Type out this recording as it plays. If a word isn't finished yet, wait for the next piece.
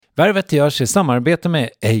Värvet görs i samarbete med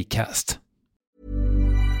Acast.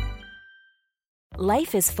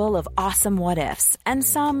 Life is full of awesome what-ifs, and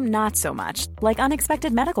some not so much, like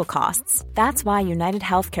unexpected medical costs. That's why United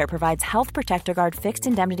Healthcare provides Health Protector Guard fixed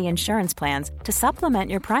indemnity insurance plans to supplement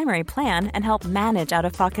your primary plan and help manage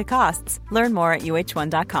out-of-pocket costs. Learn more at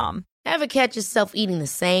uh1.com. Ever catch yourself eating the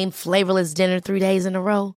same flavorless dinner 3 days in a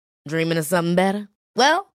row? Dreaming of something better?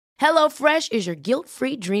 Well, HelloFresh is your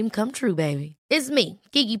guilt-free dream come true, baby. It's me,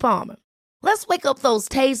 Keke Palmer. Let's wake up those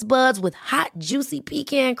taste buds with hot, juicy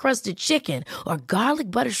pecan-crusted chicken or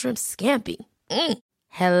garlic butter shrimp scampi.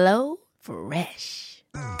 Hello Fresh.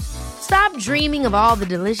 Stop dreaming of all the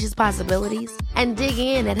delicious possibilities and dig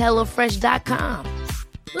in at HelloFresh.com.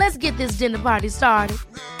 Let's get this dinner party started.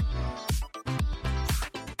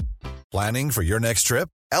 Planning for your next trip?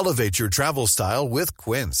 Elevate your travel style with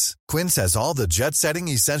Quince. Quince has all the jet-setting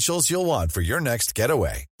essentials you'll want for your next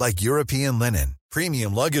getaway, like European linen,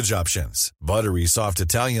 premium luggage options, buttery soft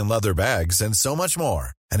Italian leather bags, and so much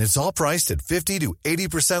more. And it's all priced at 50 to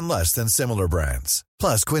 80% less than similar brands.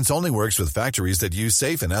 Plus, Quince only works with factories that use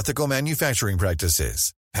safe and ethical manufacturing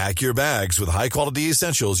practices. Pack your bags with high-quality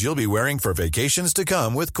essentials you'll be wearing for vacations to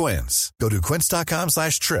come with Quince. Go to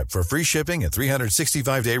quince.com/trip for free shipping and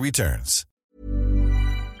 365-day returns.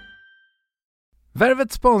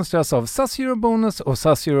 Värvet sponsras av SAS Eurobonus och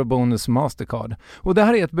SAS Eurobonus Mastercard. Och det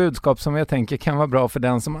här är ett budskap som jag tänker kan vara bra för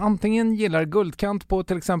den som antingen gillar guldkant på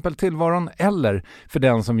till exempel tillvaron eller för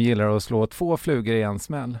den som gillar att slå 2 flugor i en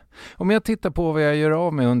smäll. Om jag tittar på vad jag gör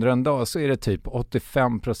av med under en dag så är det typ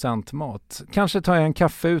 85% mat. Kanske tar jag en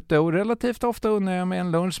kaffe ute och relativt ofta unnar jag mig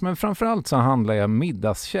en lunch, men framförallt så handlar jag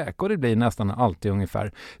middagskäk och det blir nästan alltid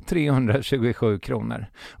ungefär 327 kronor.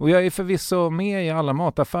 Och jag är förvisso med i alla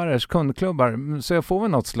mataffärers kundklubbar, så jag får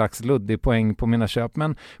väl något slags luddig poäng på mina köp,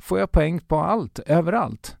 men får jag poäng på allt,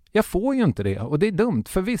 överallt? Jag får ju inte det, och det är dumt,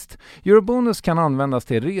 för visst, Eurobonus kan användas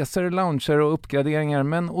till resor, lounger och uppgraderingar,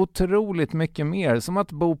 men otroligt mycket mer, som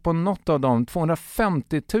att bo på något av de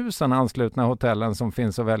 250 000 anslutna hotellen som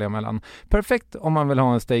finns att välja mellan. Perfekt om man vill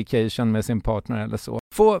ha en staycation med sin partner eller så.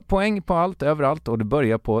 Få poäng på allt, överallt, och det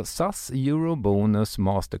börjar på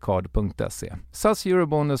saseurobonusmastercard.se.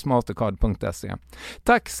 saseurobonusmastercard.se.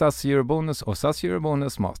 Tack SAS Eurobonus och SAS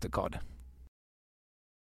Eurobonus Mastercard.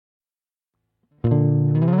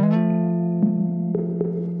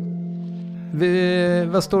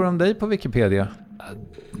 Vad står det om dig på Wikipedia?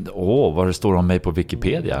 Vad det står om mig på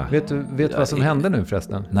Wikipedia? Vet du vad som hände nu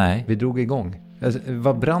förresten? Nej. Vi drog igång.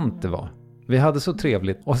 Vad brant det var. Vi hade så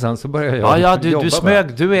trevligt och sen så började jag jobba. Du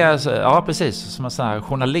smög, du är precis som en sån här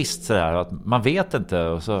journalist så där, att man vet inte,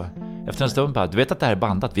 och så efter en stund bara, du vet att det här är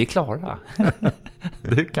bandat, vi är klara.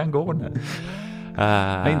 Du kan gå nu.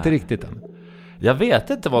 Nej, inte riktigt än. Jag vet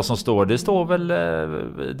inte vad som står. Det står väl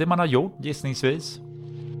det man har gjort gissningsvis.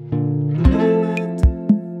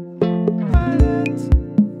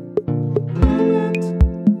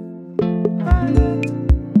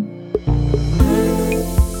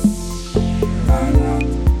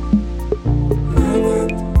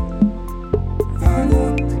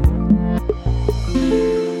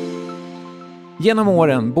 Genom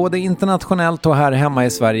åren, både internationellt och här hemma i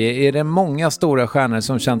Sverige, är det många stora stjärnor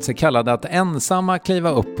som känt sig kallade att ensamma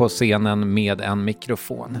kliva upp på scenen med en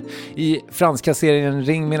mikrofon. I franska serien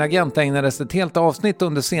Ring min agent ägnades ett helt avsnitt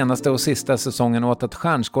under senaste och sista säsongen åt att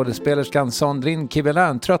stjärnskådespelerskan Sandrine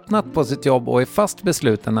Kiberlin tröttnat på sitt jobb och är fast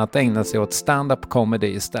besluten att ägna sig åt stand-up comedy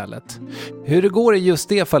istället. Hur det går i just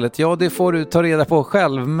det fallet, ja, det får du ta reda på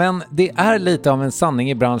själv, men det är lite av en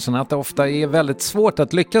sanning i branschen att det ofta är väldigt svårt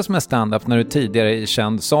att lyckas med stand-up när du tidigare är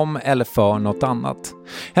känd som eller för något annat.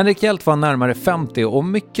 Henrik Hjelt var närmare 50 och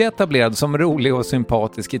mycket etablerad som rolig och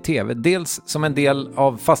sympatisk i tv. Dels som en del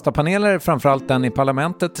av fasta paneler, framförallt den i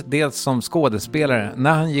Parlamentet, dels som skådespelare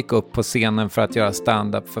när han gick upp på scenen för att göra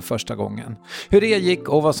stand-up för första gången. Hur det gick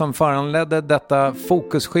och vad som föranledde detta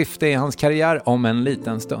fokusskifte i hans karriär om en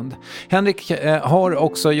liten stund. Henrik har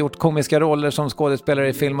också gjort komiska roller som skådespelare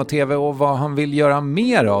i film och tv, och vad han vill göra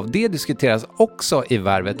mer av, det diskuteras också i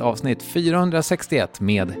Värvet avsnitt 461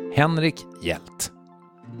 med Henrik Hjelt.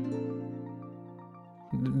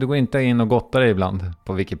 Du går inte in och gottar dig ibland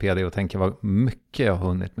på Wikipedia och tänker vad mycket jag har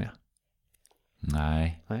hunnit med?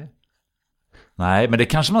 Nej, men det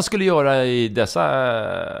kanske man skulle göra i dessa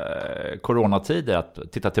coronatider, att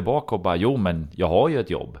titta tillbaka och bara, jo men jag har ju ett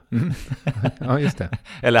jobb. Ja, just det.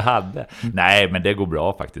 Eller hade. Nej, men det går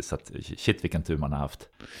bra faktiskt. Att, shit, vilken tur man har haft.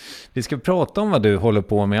 Vi ska prata om vad du håller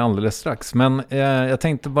på med alldeles strax, men jag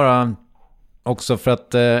tänkte bara också för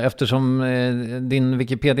att eftersom din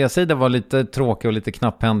Wikipedia-sida var lite tråkig och lite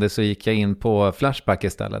knapphändig, så gick jag in på Flashback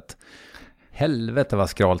istället. Helvete vad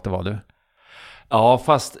skralt det var, du. Ja,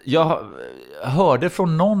 fast jag hörde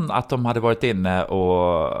från någon att de hade varit inne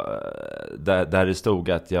och där det stod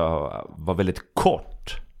att jag var väldigt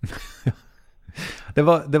kort. Det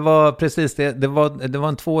var precis det. Det var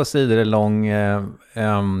en 2 sidor lång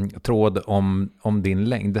tråd om din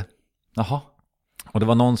längd. Jaha. Och det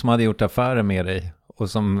var någon som hade gjort affärer med dig och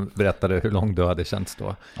som berättade hur lång du hade känts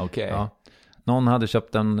då. Okej. Ja. Någon hade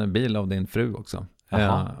köpt en bil av din fru också.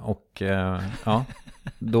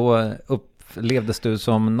 Då upplevdes du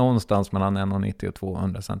som någonstans mellan 1,90 och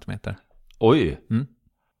 200 centimeter. Oj.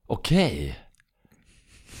 Okej.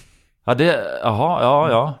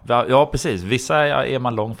 Ja, ja, precis. Vissa är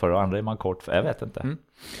man lång för och andra är man kort för. Jag vet inte.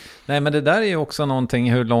 Nej, men det där är ju också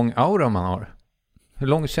någonting hur lång aura man har. Hur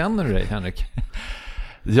lång känner du dig, Henrik?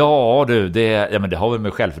 Ja, men det har väl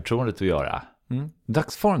med självförtroendet att göra.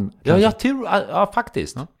 Dagsform? Ja, kanske? jag tror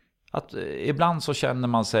faktiskt. Ja. Att ibland så känner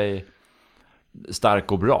man sig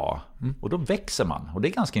stark och bra. Och då växer man. Och det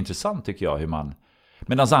är ganska intressant tycker jag hur man...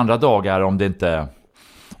 Medan andra dagar om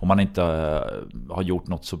man inte har gjort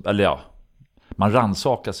något så... Eller ja, man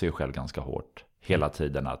rannsakar sig själv ganska hårt hela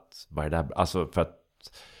tiden. Att, vad är det här? Alltså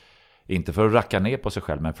inte för att racka ner på sig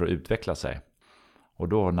själv men för att utveckla sig. Och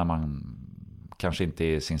då när man kanske inte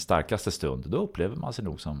är i sin starkaste stund, då upplever man sig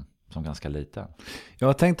nog som ganska liten. Jag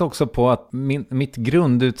har tänkt också på att mitt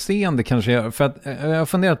grundutseende kanske gör, för att jag har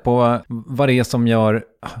funderat på vad det är som gör,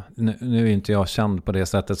 nu är ju inte jag känd på det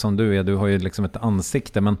sättet som du är, du har ju liksom ett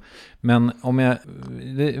ansikte, men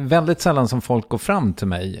det är väldigt sällan som folk går fram till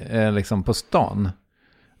mig liksom på stan.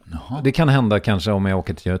 Jaha. Det kan hända kanske om jag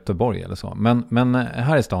åker till Göteborg eller så. Men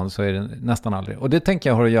här i stan så är det nästan aldrig. Och det tänker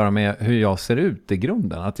jag har att göra med hur jag ser ut i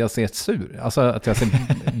grunden. Att jag ser sur. Alltså att jag ser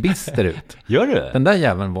bister ut. Gör du? Den där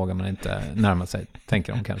jäveln vågar man inte närma sig,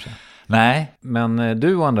 tänker de kanske. Nej. Men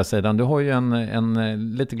du å andra sidan, du har ju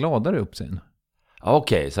en lite gladare uppsyn.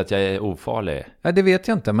 Okej, så att jag är ofarlig. Nej, det vet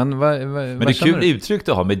jag inte. Men det är kul uttryck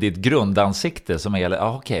du har med ditt grundansikte som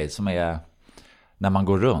är när man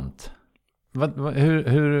går runt.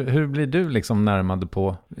 Hur blir du liksom närmad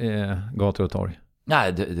på gator och torg?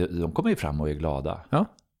 Nej, de kommer ju fram och är glada. Ja.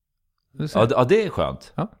 Ja, det är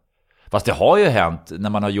skönt. Ja. Fast det har ju hänt när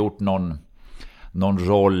man har gjort någon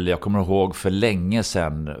roll. Jag kommer ihåg för länge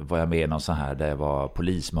sedan var jag med i någon sån här där jag var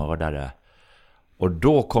polismördare. Och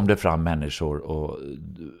då kom det fram människor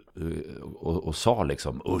och sa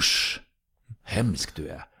liksom, usch, hemsk du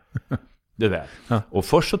är. Du vet. Ja. Och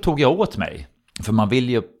först så tog jag åt mig. För man vill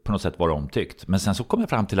ju på något sätt vara omtyckt. Men sen så kom jag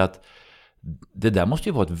fram till att det där måste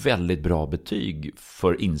ju vara ett väldigt bra betyg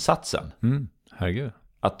för insatsen. Herregud.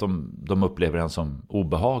 Att de upplever den som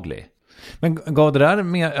obehaglig. Men gav det där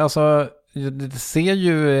med, alltså det ser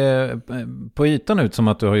ju på ytan ut som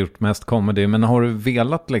att du har gjort mest comedy. Men har du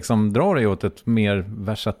velat liksom dra dig åt ett mer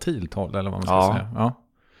versatilt håll eller vad man ska säga? Ja.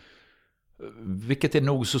 Vilket är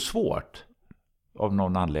nog så svårt av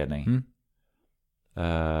någon anledning.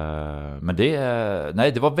 Men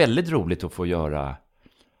det var väldigt roligt att få göra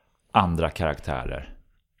andra karaktärer.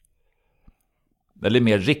 Eller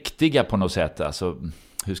mer riktiga på något sätt. Alltså,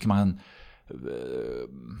 hur ska man...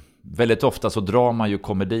 Väldigt ofta så drar man ju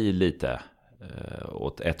komedi lite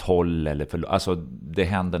åt ett håll. Alltså det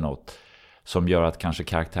händer något som gör att kanske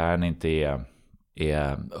karaktären inte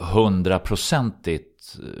är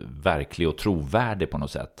 100%igt verklig och trovärdig på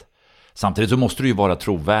något sätt. Samtidigt så måste du ju vara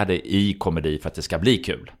trovärdig i komedi för att det ska bli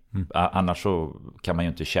kul. Annars så kan man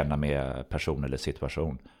ju inte känna med person eller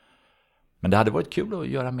situation. Men det hade varit kul att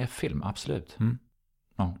göra mer film, absolut.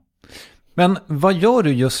 Ja. Men vad gör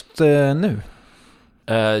du just nu?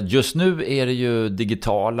 Just nu är det ju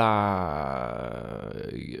digitala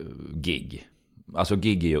gig. Alltså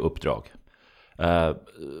gig är ju uppdrag.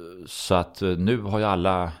 Så att nu har ju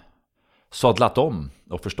alla sadlat om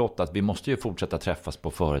och förstått att vi måste ju fortsätta träffas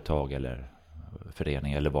på företag eller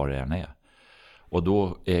förening eller vad det än är. Och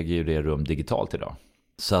då äger ju det rum digitalt idag.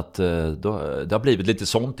 Så att det har blivit lite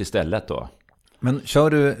sånt istället då. Men kör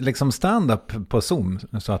du liksom stand-up på Zoom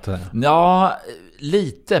så att... Ja,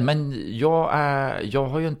 lite. Men jag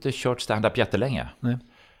har ju inte kört stand-up jättelänge. Nej.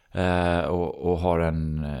 Och har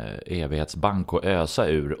en evighetsbank att ösa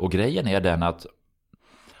ur. Och grejen är den att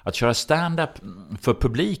köra stand-up för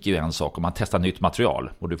publik är ju en sak om man testar nytt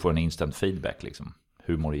material och du får en instant feedback liksom.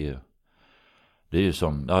 Humor är ju... Det är ju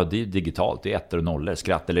som... Ja, det är digitalt. Det är 1 och 0,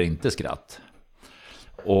 skratt eller inte skratt.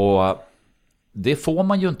 Och det får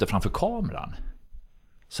man ju inte framför kameran.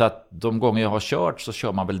 Så att de gånger jag har kört så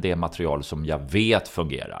kör man väl det material som jag vet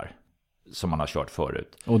fungerar. Som man har kört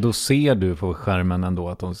förut. Och då ser du på skärmen ändå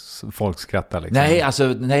att folk skrattar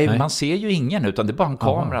liksom? Nej, man ser ju ingen utan det är bara en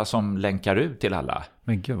kamera som länkar ut till alla.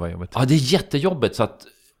 Men gud vad jobbigt. Ja, det är jättejobbigt så att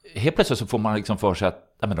helt plötsligt så får man liksom för sig att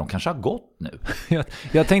men de kanske har gått nu.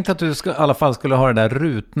 Jag tänkte att du i alla fall skulle ha det där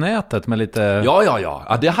rutnätet med lite...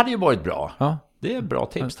 Ja, det hade ju varit bra. Ja. Det är bra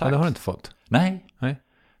tips, tack. Ja, det har du inte fått. Nej. Nej.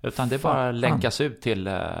 Utan det bara länkas ut till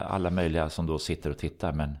alla möjliga som då sitter och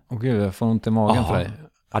tittar. Men... Gud, jag får ont i magen för dig.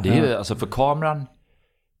 Ja, det är ju, alltså för kameran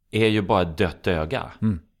är ju bara ett dött öga.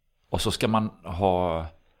 Och så ska man ha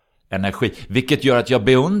energi. Vilket gör att jag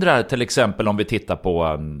beundrar till exempel om vi tittar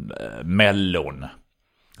på Mellon.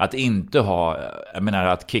 Att inte ha, jag menar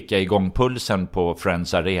att kicka igång pulsen på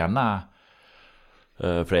Friends Arena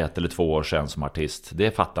för 1 eller 2 år sedan som artist.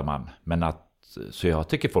 Det fattar man. Men att, så jag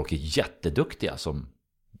tycker folk är jätteduktiga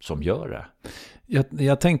som gör det.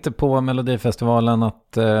 Jag tänkte på Melodifestivalen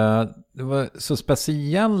att det var så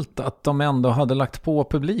speciellt att de ändå hade lagt på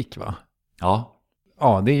publik, va? Ja.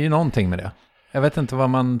 Ja, det är ju någonting med det. Jag vet inte vad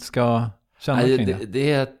man ska känna kring det.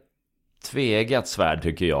 Det är ett tveeggat svärd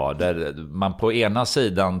tycker jag. Där man på ena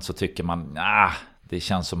sidan så tycker man det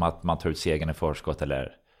känns som att man tar ut segern i förskott.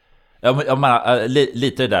 Eller, jag menar,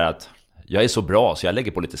 lite det där att jag är så bra så jag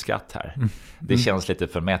lägger på lite skratt här. Det känns lite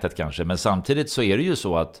förmätet kanske. Men samtidigt så är det ju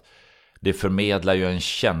så att det förmedlar ju en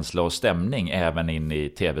känsla och stämning även in i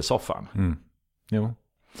tv-soffan. Jo.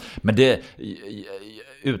 Men det,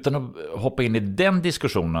 utan att hoppa in i den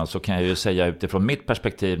diskussionen så kan jag ju säga utifrån mitt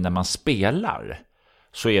perspektiv när man spelar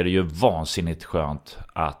så är det ju vansinnigt skönt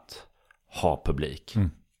att ha publik.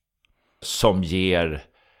 Som ger,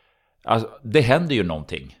 alltså, det händer ju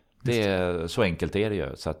någonting. Så enkelt är det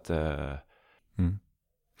ju. Så att,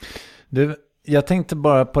 Du, jag tänkte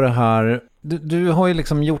bara på det här. Du har ju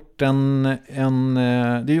liksom gjort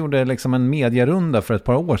du gjorde liksom en medierunda för ett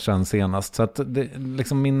par år sedan senast. Så att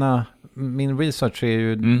liksom min research är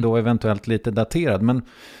ju då eventuellt lite daterad. Men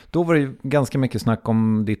då var det ju ganska mycket snack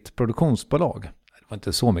om ditt produktionsbolag. Det var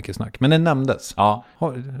inte så mycket snack, men det nämndes. Ja.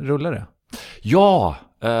 Rullar det? Ja,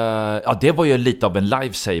 det var ju lite av en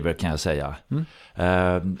lifesaver kan jag säga.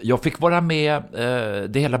 Jag fick vara med,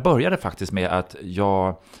 det hela började faktiskt med att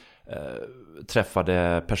jag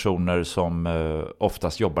träffade personer som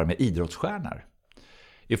oftast jobbar med idrottsstjärnor.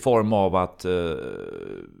 I form av att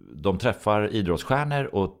de träffar idrottsstjärnor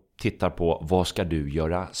och tittar på vad ska du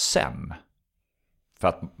göra sen? För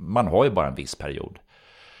att man har ju bara en viss period.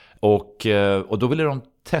 Och då ville de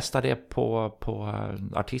testa det på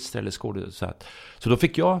artister eller skådespelare. Så då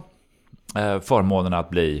fick jag förmånen att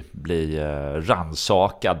bli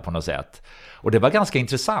ransakad på något sätt. Och det var ganska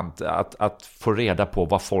intressant att få reda på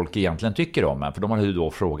vad folk egentligen tycker om en. För de hade ju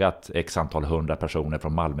då frågat x antal 100 personer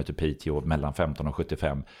från Malmö till Piteå mellan 15 och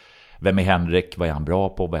 75. Vem är Henrik? Vad är han bra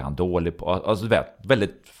på? Vad är han dålig på? Alltså, du vet,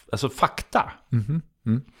 väldigt, alltså fakta.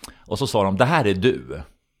 Och så sa de, det här är du.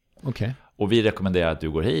 Okej. Och vi rekommenderar att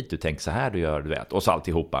du går hit, du tänker så här, du gör, du vet. Och så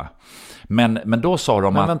alltihopa. Men då sa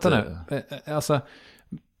de men att... vänta nu. Alltså,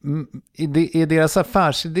 är deras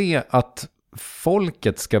affärsidé att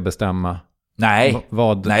folket ska bestämma? Nej,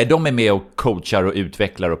 de är med och coachar och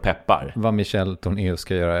utvecklar och peppar. Vad Michel Tornéus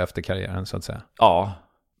ska göra efter karriären så att säga. Ja,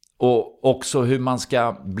 och också hur man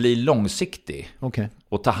ska bli långsiktig. Okay.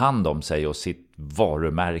 Och ta hand om sig och sitt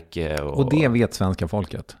varumärke. Och det vet svenska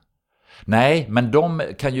folket? Nej, men de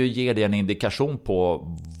kan ju ge dig en indikation på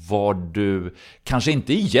vad du, kanske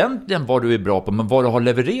inte egentligen vad du är bra på, men vad du har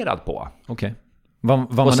levererat på. Okej.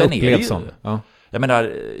 Vad man upplevt som. Ja. Jag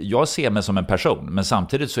menar, jag ser mig som en person, men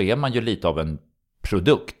samtidigt så är man ju lite av en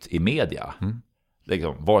produkt i media.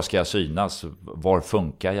 Liksom, var ska jag synas? Var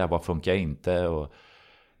funkar jag? Var funkar jag inte? Och,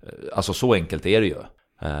 alltså så enkelt är det ju.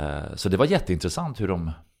 Så det var jätteintressant hur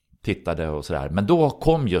de tittade och sådär. Men då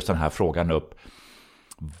kom just den här frågan upp.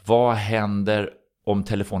 Vad händer om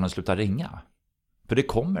telefonen slutar ringa? För det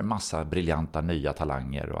kommer massa briljanta nya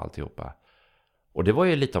talanger och alltihopa. Och det var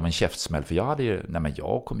ju lite av en käftsmäll, för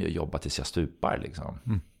jag kommer ju jobba tills jag stupar liksom.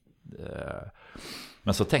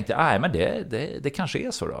 Men så tänkte jag, men det kanske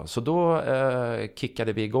är så då. Så då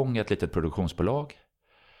kickade vi igång ett litet produktionsbolag.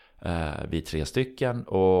 Vi 3 stycken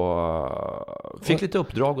och fick lite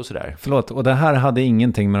uppdrag och sådär. Förlåt, och det här hade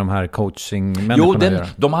ingenting med de här coaching-människorna att göra?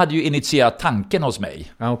 De hade ju initierat tanken hos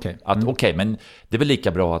mig. Okay. Okej, men det är väl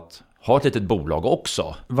lika bra att ha ett litet bolag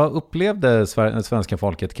också. Vad upplevde svenska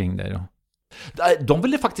folket kring dig då? De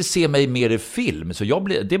ville faktiskt se mig mer i film, så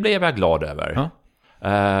det blev jag glad över. Ja.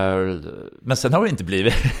 Men sen har det inte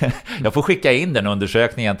blivit. Jag får skicka in den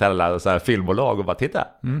undersökningen till alla så här filmbolag och bara titta.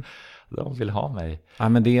 De vill ha mig. Ja,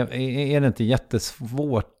 men är det inte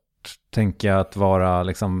jättesvårt, tänker jag, att vara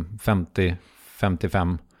liksom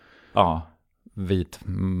 50-55 vit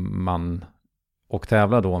man och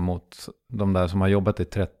tävla då mot de där som har jobbat i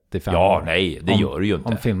 35 år? Ja, nej, det gör du ju inte.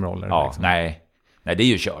 Om filmroller. Ja, liksom. Nej, det är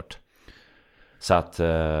ju kört. Så att...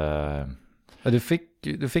 Du fick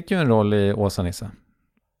du fick ju en roll i Åsa-Nisse.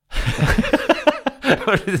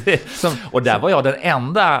 Och där var jag den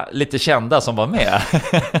enda lite kända som var med.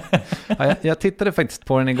 Ja, jag tittade faktiskt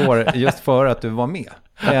på den igår just för att du var med.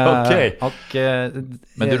 Okej.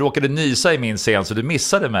 Men du råkade nysa i min scen så du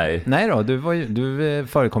missade mig. Nej då, du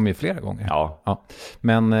förekom ju flera gånger. Ja.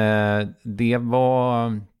 Men det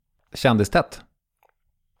var kändistätt.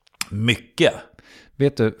 Mycket.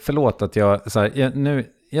 Vet du, förlåt att jag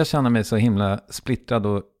känner mig så himla splittrad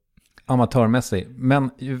och amatörmässig.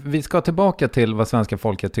 Men vi ska tillbaka till vad svenska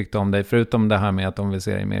folket tyckte om dig, förutom det här med att de vill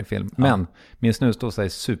se dig mer i film. Ja. Men min snusdosa är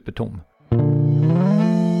supertom.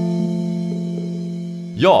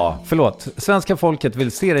 Ja. Förlåt, svenska folket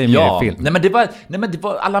vill se dig mer i film. Nej men det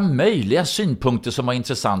var alla möjliga synpunkter som var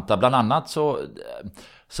intressanta. Bland annat så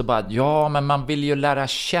bara, men man vill ju lära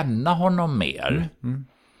känna honom mer.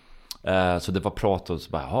 Så det var prat och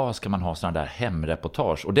så bara, ska man ha sådana där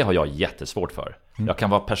hemreportage? Och det har jag jättesvårt för. Jag kan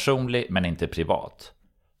vara personlig men inte privat.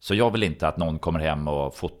 Så jag vill inte att någon kommer hem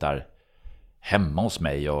och fotar hemma hos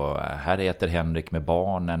mig och här äter Henrik med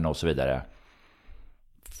barnen och så vidare.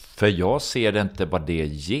 För jag ser inte vad det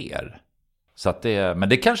ger. Så att men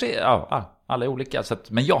det kanske alla är olika.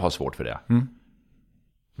 Men jag har svårt för det.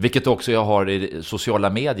 Vilket också jag har i sociala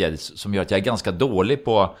medier som gör att jag är ganska dålig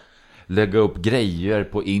på att lägga upp grejer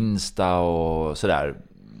på Insta och sådär.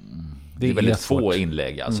 Det är väldigt få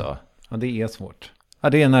inlägg alltså. Ja, det är svårt. Ja,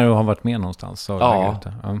 det är när du har varit med någonstans. Så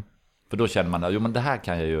för då känner man att men det här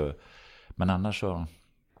kan jag ju. Men annars så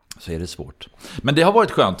är det svårt. Men det har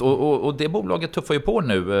varit skönt. Och det bolaget tuffar ju på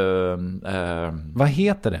nu. Vad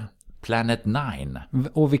heter det? Planet 9.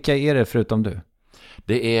 Och vilka är det förutom du?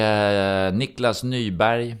 Det är Niklas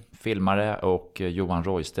Nyberg, filmare, och Johan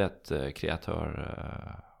Roystedt, kreatör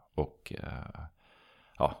och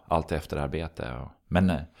allt efterarbete.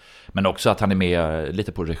 Men också att han är med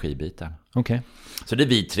lite på regibiten. Okej. Så det är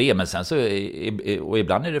vi tre, men sen så och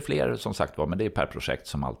ibland är det fler som sagt var, men det är per projekt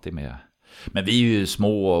som alltid med. Men vi är ju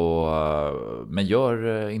små men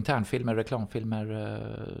gör internfilmer, reklamfilmer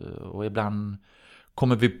och ibland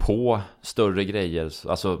kommer vi på större grejer,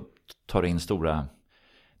 alltså tar in stora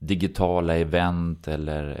digitala event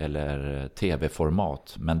eller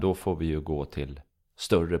tv-format, men då får vi ju gå till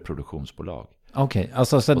större produktionsbolag. Okej,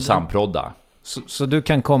 alltså och samprodda. Så du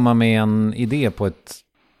kan komma med en idé på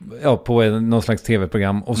någon slags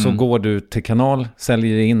tv-program och så går du till kanal,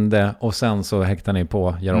 säljer in det och sen så häktar ni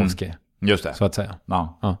på Jarowski. Just det. Så att säga.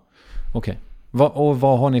 Ja. Okej. Och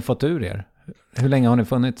vad har ni fått ur er? Hur länge har ni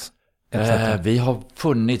funnits? Vi har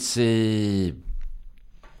funnits i...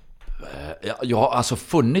 alltså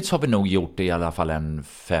funnits har vi nog gjort det i alla fall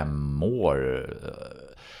 5 år.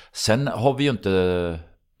 Sen har vi ju inte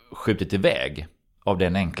skjutit iväg av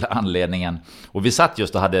den enkla anledningen. Och vi satt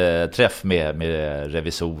just och hade träff med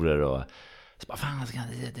revisorer och så bara, fan,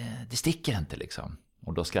 det sticker inte liksom.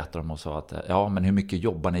 Och då skrattade de och sa att men hur mycket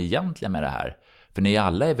jobbar ni egentligen med det här? För ni är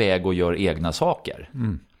alla iväg och gör egna saker.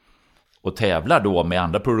 Och tävlar då med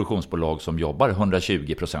andra produktionsbolag som jobbar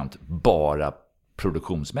 120% bara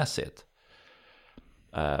produktionsmässigt.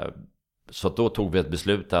 Så då tog vi ett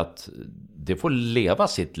beslut att det får leva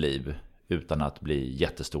sitt liv utan att bli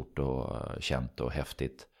jättestort och känt och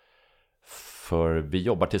häftigt. För vi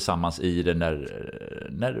jobbar tillsammans i det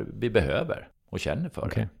när vi behöver och känner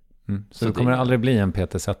för det. Så det kommer aldrig bli en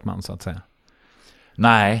Peter Settman så att säga?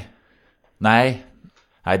 Nej,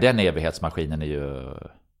 den evighetsmaskinen är ju...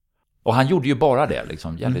 Och han gjorde ju bara det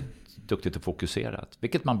liksom, jävligt duktigt och fokuserat,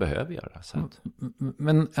 vilket man behöver göra. Så att...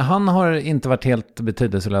 Men han har inte varit helt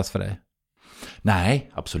betydelselös för dig?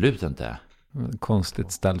 Nej, absolut inte.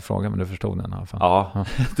 Konstigt ställd fråga, men du förstod den i alla fall. Ja.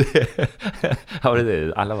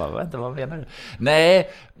 Alla bara, vänta, vad menar du? Nej,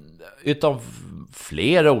 utav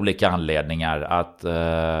flera olika anledningar. Att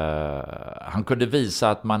han kunde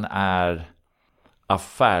visa att man är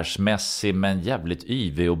affärsmässig men jävligt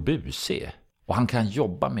yvig och busig. Och han kan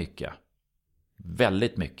jobba mycket.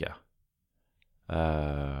 Väldigt mycket.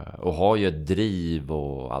 Och har ju ett driv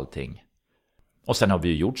och allting. Och sen har vi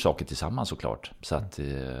ju gjort saker tillsammans såklart. Så att...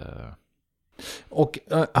 Och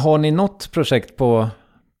har ni något projekt på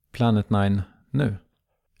Planet 9 nu?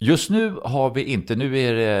 Just nu har vi inte. Nu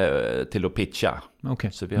är det till att pitcha.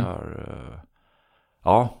 Okay. Så vi har...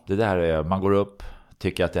 det där är... Man går upp,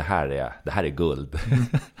 tycker att det här är guld.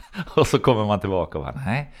 Och så kommer man tillbaka och bara,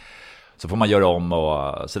 nej. Så får man göra om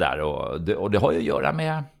och sådär. Och det har ju att göra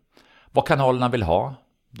med vad kanalerna vill ha.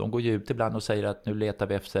 De går ju ut ibland och säger att nu letar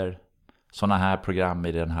vi efter sådana här program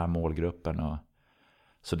i den här målgruppen.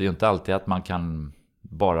 Så det är ju inte alltid att man kan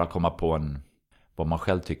bara komma på vad man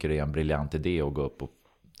själv tycker är en briljant idé och gå upp och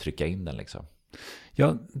trycka in den liksom.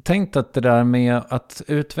 Jag tänkte att det där med att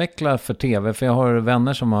utveckla för tv, för jag har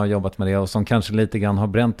vänner som har jobbat med det och som kanske lite grann har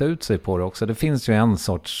bränt ut sig på det också. Det finns ju en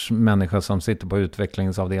sorts människa som sitter på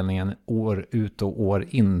utvecklingsavdelningen år ut och år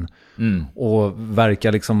in och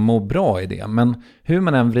verkar liksom må bra i det. Men hur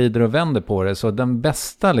man än vrider och vänder på det, så den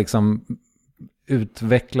bästa liksom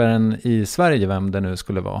utvecklaren i Sverige, vem det nu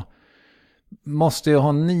skulle vara, måste ju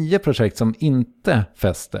ha 9 projekt som inte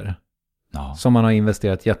fäster. Ja. Som man har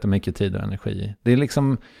investerat jättemycket tid och energi i. Det är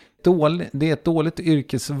liksom det är ett dåligt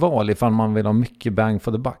yrkesval ifall man vill ha mycket bang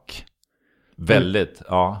for the buck. Väldigt,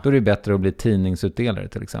 ja. Då är det bättre att bli tidningsutdelare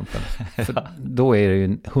till exempel. För då är det ju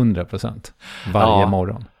 100% varje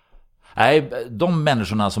morgon. Nej, de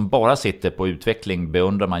människorna som bara sitter på utveckling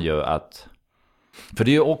beundrar man ju att... För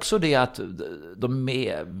det är ju också det att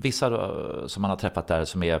vissa som man har träffat där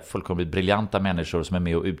som är fullkomligt briljanta människor som är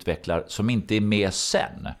med och utvecklar, som inte är med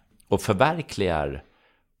sen och förverkligar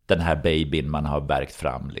den här babyn man har verkt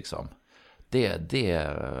fram liksom.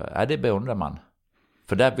 Det beundrar man.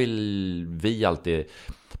 För där vill vi alltid,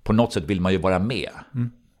 på något sätt vill man ju vara med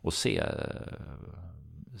och se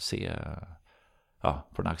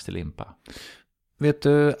från ax till limpa. Vet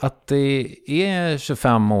du att det är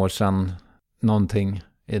 25 år sedan någonting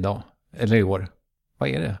idag, eller i år? Vad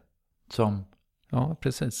är det? Som? Ja,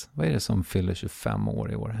 precis. Vad är det som fyller 25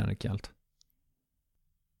 år i år, Henrik Hjelt?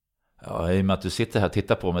 Ja, i och med att du sitter här och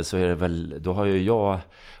tittar på mig så är det väl, då har ju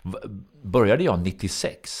började jag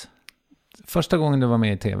 96. Första gången du var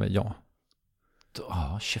med i tv, ja.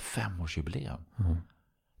 Ja, 25-årsjubileum.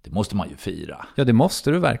 Det måste man ju fira. Ja, det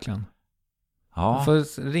måste du verkligen. Ja. Du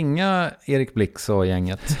får ringa Erik Blix och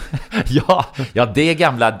gänget. ja, det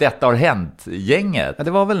gamla Detta har hänt-gänget. Ja,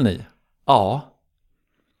 det var väl ni? Ja.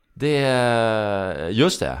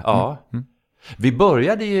 Just det, ja. Vi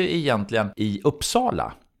började ju egentligen i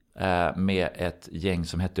Uppsala med ett gäng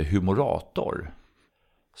som hette Humorator.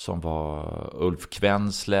 Som var Ulf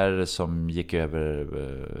Kvensler som gick över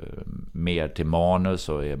mer till manus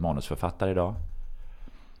och är manusförfattare idag.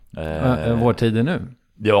 Vår tid är nu.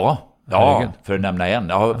 Ja, för att nämna en.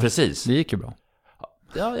 Ja, precis. Det gick ju bra.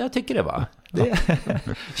 Ja, jag tycker det var. Det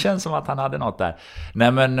känns som att han hade något där.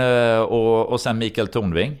 Nej, men, och sen Mikael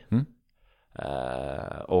Tornving.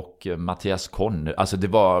 Och Mattias Conny. Alltså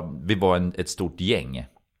vi var ett stort gäng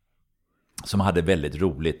som hade väldigt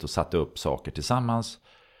roligt och satte upp saker tillsammans.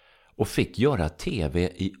 Och fick göra tv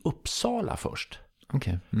i Uppsala först.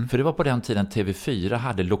 Okay. För det var på den tiden TV4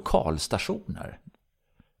 hade lokalstationer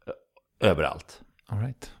överallt. All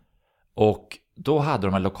right. Och då hade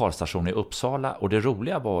de en lokalstation i Uppsala. Och det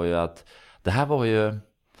roliga var ju att det här var ju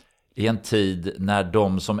i en tid när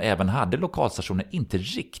de som även hade lokalstationer inte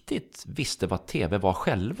riktigt visste vad tv var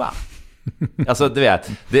själva. Alltså du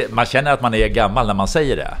vet, man känner att man är gammal när man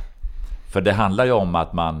säger det. För det handlar ju om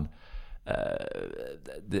att man...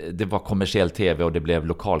 Det var kommersiell tv och det blev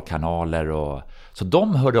lokalkanaler. Så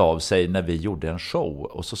de hörde av sig när vi gjorde en show.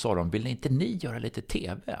 Och så sa de, vill inte ni göra lite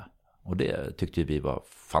tv? Och det tyckte vi var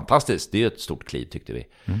fantastiskt. Det är ett stort kliv tyckte vi.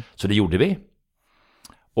 Så det gjorde vi.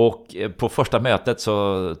 Och på första mötet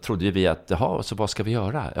så trodde vi att, så vad ska vi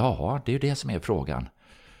göra? Ja, det är ju det som är frågan.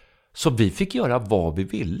 Så vi fick göra vad vi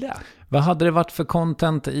ville. Vad hade det varit för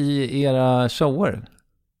content i era shower?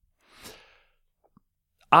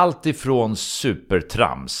 Allt ifrån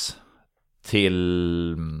supertrams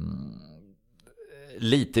till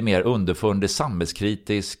lite mer underfundig,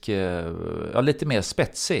 samhällskritisk, lite mer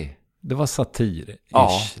spetsig. Det var satir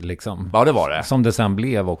liksom. Ja, det var det. Som det sen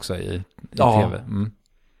blev också i tv.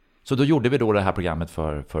 Så då gjorde vi då det här programmet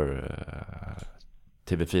för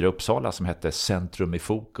TV4 Uppsala som hette Centrum i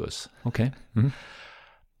fokus. Okej.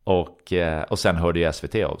 Och sen hörde ju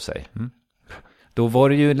SVT av sig. Då var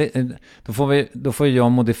det ju då får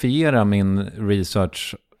jag modifiera min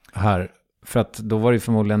research här, för att då var det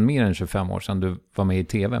förmodligen mer än 25 år sedan du var med i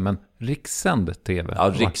tv, men rikssänd tv.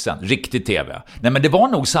 Ja, riktig tv. Nej, men det var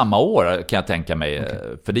nog samma år kan jag tänka mig,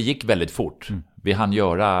 för det gick väldigt fort. Vi hann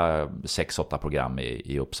göra 6-8 program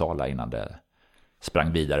i Uppsala innan det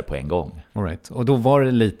sprang vidare på en gång. All right. Och då var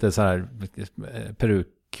det lite så här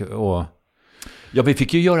peruk och... Ja, vi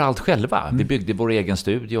fick ju göra allt själva. Vi byggde vår egen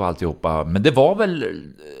studio och alltihopa. Men det var väl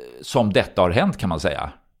som Detta har hänt kan man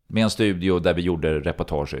säga. Med en studio där vi gjorde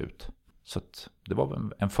reportage ut. Så att det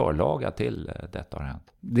var en förlaga till Detta har hänt.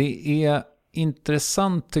 Det är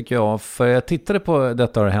intressant tycker jag. För jag tittade på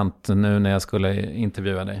Detta har hänt nu när jag skulle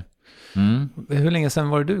intervjua dig. Hur länge sedan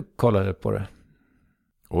var det du kollade på det?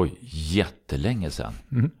 Oj, jättelänge sedan.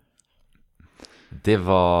 Det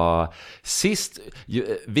var sist...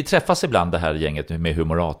 Vi träffas ibland det här gänget med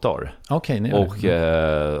Humorator. Okej,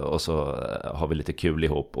 och så har vi lite kul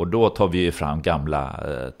ihop. Och då tar vi fram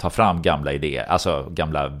gamla idéer. Alltså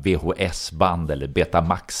gamla VHS-band eller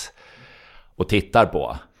Betamax. Och tittar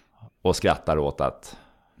på. Och skrattar åt att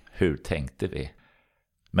hur tänkte vi?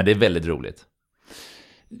 Men det är väldigt roligt.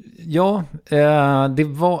 Ja,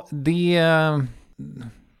 det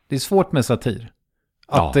är svårt med satir.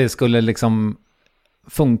 Att det skulle liksom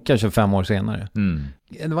funka 25 år senare.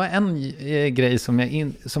 Det var en grej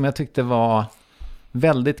som jag tyckte var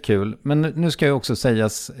väldigt kul. Men nu ska jag också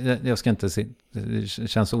sägas, jag ska inte det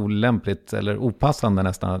känns olämpligt eller opassande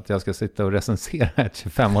nästan att jag ska sitta och recensera ett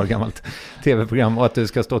 25 år gammalt tv-program och att du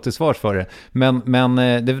ska stå till svars för det. Men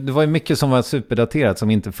det var ju mycket som var superdaterat som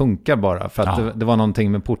inte funkar bara. För att det var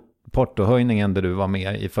någonting med portohöjningen där du var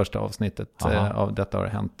med i första avsnittet av Detta har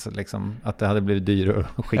hänt. Liksom, att det hade blivit dyrare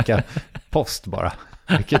att skicka post bara.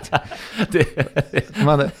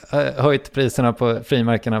 Man hade höjt priserna på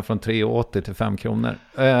frimärkena från 3,80 till 5 kronor.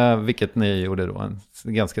 Vilket ni gjorde då en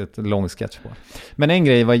ganska lång sketch på. Men en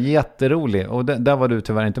grej var jätterolig och där var du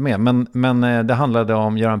tyvärr inte med. Men det handlade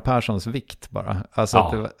om Göran Perssons vikt bara.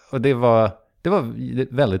 Alltså det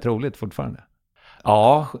var väldigt roligt fortfarande.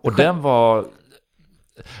 Ja, och den var...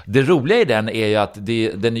 Det roliga i den är ju att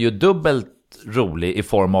den är ju dubbelt rolig i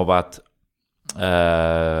form av att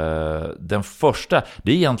den första,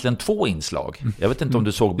 det är egentligen 2 inslag. Jag vet inte om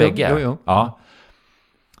du såg bägge. Jo. Ja.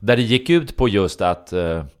 Där det gick ut på just att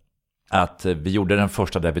vi gjorde den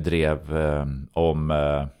första där vi drev om,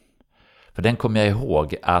 för den kommer jag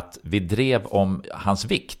ihåg, att vi drev om hans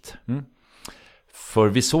vikt. För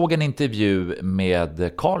vi såg en intervju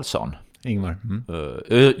med Karlsson. Ingvar.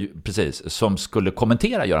 Precis, som skulle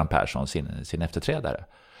kommentera Göran Persson, sin efterträdare.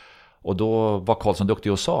 Och då var Karlsson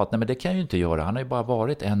duktig och sa att nej, men det kan jag ju inte göra. Han har ju bara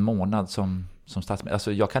varit 1 månad som statsminister.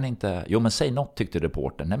 Alltså jag kan inte... Jo, men säg något, tyckte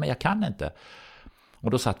reportern. Nej, men jag kan inte.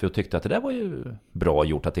 Och då satt vi och tyckte att det där var ju bra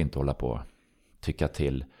gjort att inte hålla på och tycka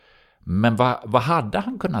till. Men vad hade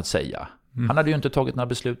han kunnat säga? Han hade ju inte tagit några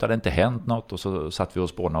beslut, det hade inte hänt något. Och så satt vi och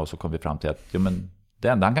spånade och så kom vi fram till att jo, men det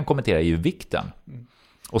enda han kan kommentera är ju vikten.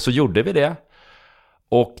 Och så gjorde vi det.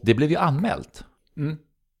 Och det blev ju anmält.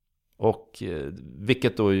 Och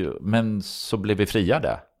vilket då, men så blev vi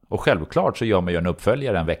friade. Och självklart så gör man ju en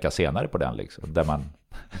uppföljare en vecka senare på den liksom, där man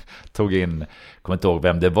tog in, kommer inte ihåg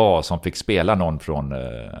vem det var som fick spela någon från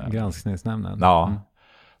Granskningsnämnden. Ja,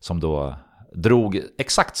 som då drog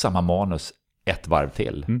exakt samma manus 1 varv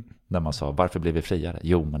till. Där man sa, varför blev vi friade?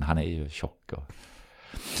 Jo, men han är ju tjock.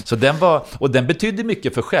 Så den betydde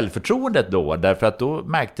mycket för självförtroendet då, därför att då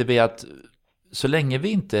märkte vi att så länge vi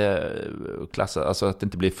inte klassar, alltså att det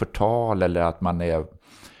inte blir förtal eller att man är,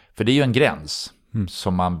 för det är ju en gräns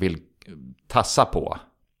som man vill tassa på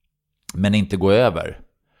men inte gå över.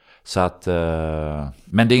 Så att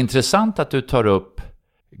men det är intressant att du tar upp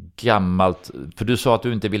gammalt, för du sa att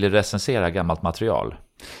du inte ville recensera gammalt material.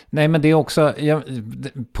 Nej, men det är också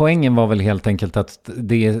poängen var väl helt enkelt att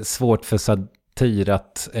det är svårt för satir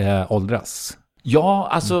att åldras. Ja,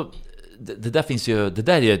 alltså det där finns ju, det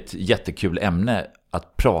där är ett jättekul ämne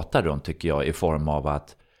att prata runt tycker jag, i form av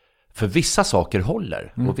att för vissa saker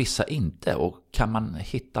håller och vissa inte, och kan man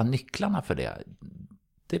hitta nycklarna för det?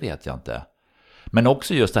 Det vet jag inte. Men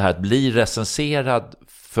också just det här att bli recenserad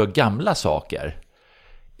för gamla saker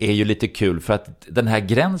är ju lite kul, för att den här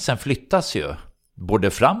gränsen flyttas ju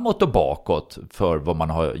både framåt och bakåt för vad man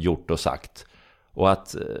har gjort och sagt. Och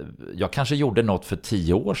att jag kanske gjorde något för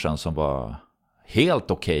 10 år sedan som var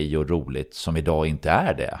helt okej och roligt som idag inte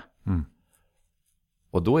är det.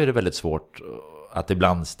 Och då är det väldigt svårt att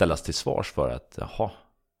ibland ställas till svars för att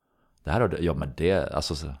det här har ja, men det,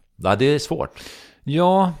 alltså, ja, det är svårt.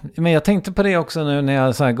 Ja, men jag tänkte på det också nu när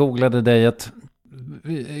jag så här googlade dig, att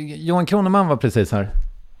Johan Kroneman var precis här.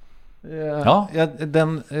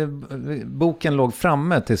 Den boken låg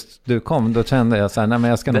framme tills du kom. Då kände jag så här, nej, men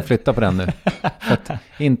jag ska nog flytta på den nu. För att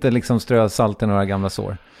inte liksom strö salt i några gamla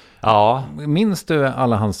sår. Ja. Minns du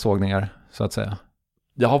alla hans sågningar, så att säga?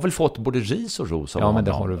 Jag har väl fått både ris och ros av honom. Men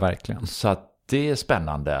det har du verkligen. Så att det är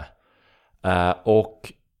spännande.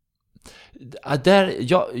 Och där,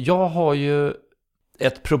 jag har ju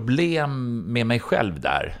ett problem med mig själv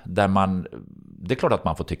där man, det är klart att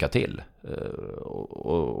man får tycka till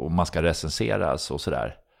och man ska recenseras och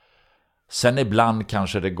sådär. Sen ibland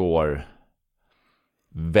kanske det går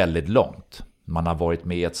väldigt långt. Man har varit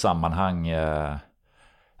med i ett sammanhang,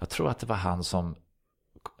 jag tror att det var han som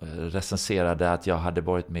recenserade att jag hade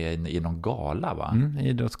varit med i någon gala, va?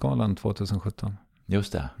 Idrottsgalan 2017.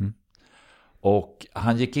 Just det. Och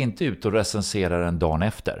han gick inte ut och recenserade en dag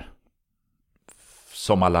efter.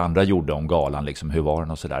 som alla andra gjorde om galan, liksom, hur var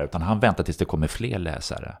den och sådär. Utan han väntar tills det kommer fler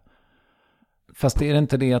läsare. Fast är det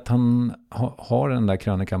inte det att han har den där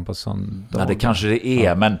krönikan på sån dag? Ja, det kanske det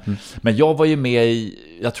är, men jag var ju med i,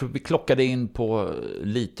 jag tror vi klockade in på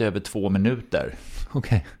lite över 2 minuter.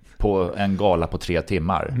 Okej. På en gala på 3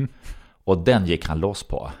 timmar. Och den gick han loss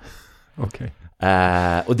på. Okej.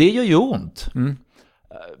 Och det gör ju ont.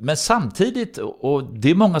 Men samtidigt, och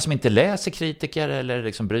det är många som inte läser kritiker eller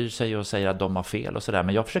liksom bryr sig och säger att de har fel och sådär.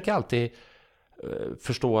 Men jag försöker alltid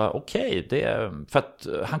förstå, för att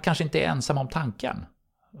han kanske inte är ensam om tanken.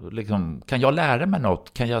 Liksom, kan jag lära mig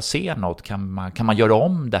något? Kan jag se något? Kan man göra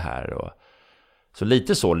om det här? Så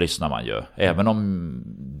lite så lyssnar man ju. Även om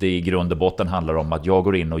det i grund och botten handlar om att jag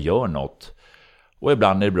går in och gör något. Och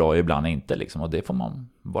ibland är det bra och ibland inte. Liksom, och det får man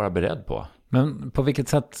vara beredd på. Men på vilket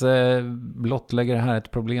sätt blottlägger det här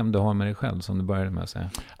ett problem du har med dig själv, som du började med att säga?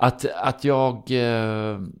 Att jag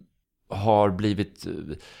har blivit...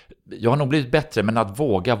 Jag har nog blivit bättre, men att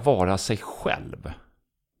våga vara sig själv.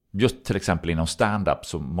 Just till exempel inom stand-up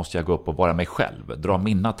så måste jag gå upp och vara mig själv. Dra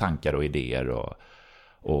mina tankar och idéer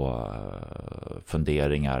och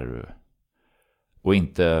funderingar. Och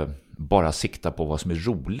inte bara sikta på vad som är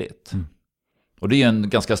roligt. Och det är en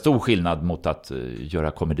ganska stor skillnad mot att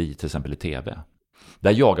göra komedi till exempel i tv.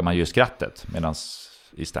 Där jagar man ju skrattet. Medan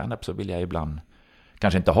i stand-up så vill jag ibland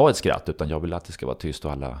kanske inte ha ett skratt, utan jag vill att det ska vara tyst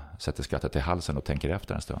och alla sätter skrattet i halsen och tänker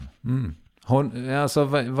efter en stund.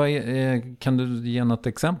 Kan du ge något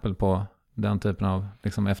exempel på den typen av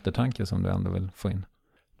liksom, eftertanke som du ändå vill få in?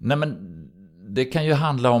 Nej, men det kan ju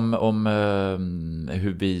handla om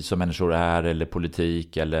hur vi som människor är, eller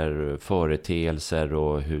politik eller företeelser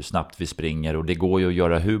och hur snabbt vi springer. Och det går ju att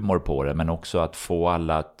göra humor på det, men också att få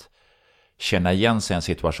alla att känna igen sig i en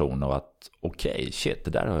situation och att shit,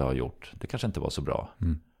 det där har jag gjort. Det kanske inte var så bra.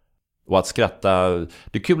 Och att skratta,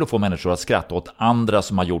 det är kul att få människor att skratta åt andra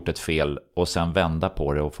som har gjort ett fel och sen vända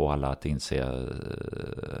på det och få alla att inse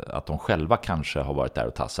att de själva kanske har varit där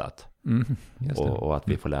och tassat. Och att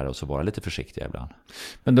vi får lära oss att vara lite försiktiga ibland.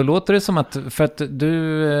 Men då låter det som att, för att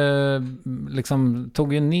du liksom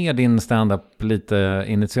tog ju ner din stand-up lite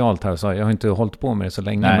initialt här och sa, jag har inte hållit på med det så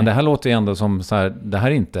länge. Nej. Men det här låter ju ändå som så här, det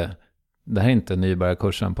här är inte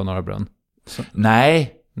nybörjarkursen på Norra Brunn. Så,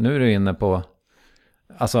 nej. Nu är du inne på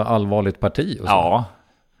alltså allvarligt parti och så. Ja.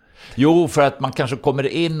 Jo, för att man kanske kommer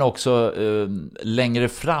in också längre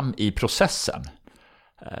fram i processen.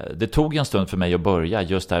 Det tog en stund för mig att börja,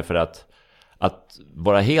 just därför att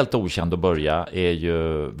vara helt okänd och börja är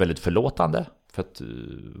ju väldigt förlåtande. För att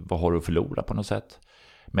vad har du att förlora på något sätt?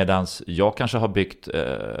 Medan jag kanske har byggt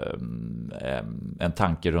en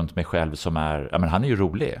tanke runt mig själv som är, ja men han är ju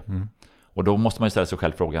rolig. Och då måste man ju ställa sig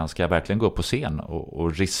själv frågan, ska jag verkligen gå upp på scen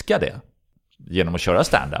och riska det genom att köra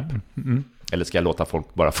stand-up? Eller ska jag låta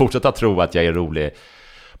folk bara fortsätta tro att jag är rolig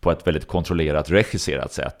på ett väldigt kontrollerat,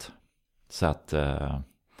 regisserat sätt? Så att,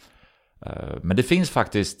 men det finns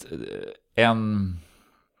faktiskt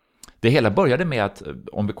det hela började med att,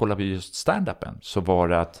 om vi kollar på just stand-upen, så var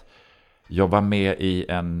det att jag var med i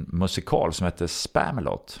en musikal som heter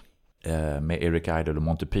Spamalot med Eric Idle och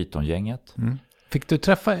Monty Python-gänget. Fick du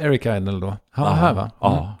träffa Eric Idle då? Han var här va?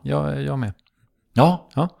 Ja. Jag med. Ja.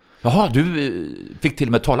 Jaha, du fick till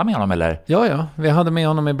och med tala med honom eller? Ja. Vi hade med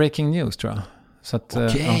honom i Breaking News tror jag.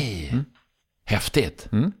 Okej. Häftigt.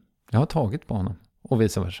 Jag har tagit på honom och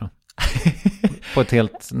vice versa. På ett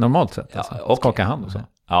helt normalt sätt. Alltså. Okay. Skaka hand och så.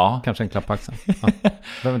 Ja. Kanske en klapp på axeln.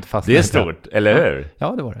 Ja. Inte fast det är stort, eller hur?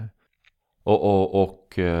 Ja, det var det.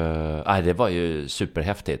 Och det var ju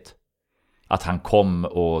superhäftigt. Att han kom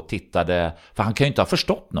och tittade. För han kan ju inte ha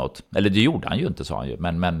förstått något. Eller det gjorde han ju inte, sa han ju.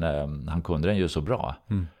 Men han kunde den ju så bra.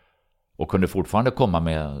 Och kunde fortfarande komma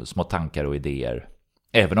med små tankar och idéer.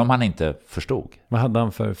 Även om han inte förstod. Vad hade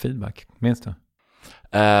han för feedback? Minns du?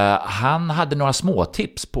 Han hade några små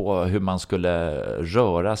tips på hur man skulle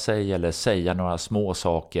röra sig eller säga några små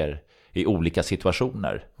saker i olika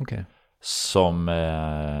situationer. Okay. Som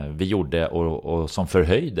vi gjorde och som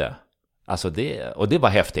förhöjde. Alltså det var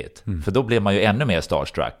häftigt. För då blev man ju ännu mer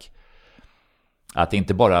starstruck. Att det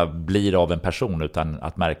inte bara blir av en person, utan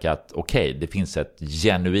att märka att det finns ett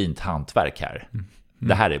genuint hantverk här.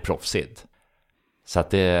 Det här är proffsigt. Så att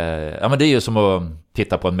det är ju som att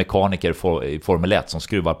titta på en mekaniker i Formel 1 som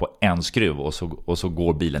skruvar på en skruv och så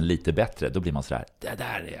går bilen lite bättre. Då blir man så där,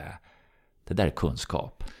 det där är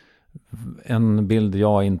kunskap. En bild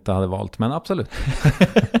jag inte hade valt, men absolut.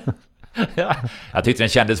 Ja, jag tyckte den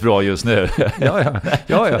kändes bra just nu. Ja.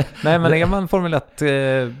 Nej, men är man Formel 1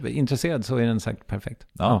 intresserad så är den säkert perfekt.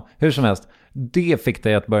 Ja, hur som helst, det fick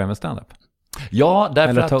dig att börja med stand-up. Ja, därför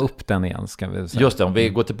eller ta att, upp den igen ska vi säga. Just det, om vi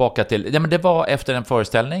går tillbaka till... Ja, men det var efter en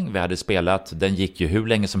föreställning vi hade spelat. Den gick ju hur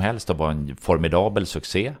länge som helst och var en formidabel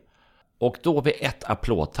succé. Och då vid ett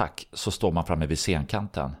applådtack så står man framme vid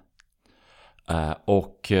scenkanten.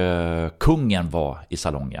 Och kungen var i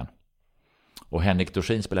salongen. Och Henrik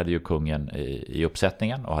Dorsin spelade ju kungen i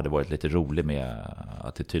uppsättningen och hade varit lite rolig med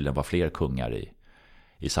att det tydligen var fler kungar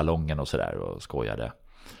i salongen och sådär och skojade.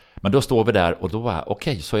 Men då står vi där och då var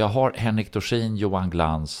okej, så jag har Henrik Dorsin, Johan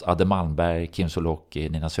Glans, Adde Malmberg, Kim Sulocki,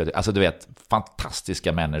 Nina Söder. Alltså du vet,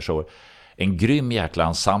 fantastiska människor. En grym jäkla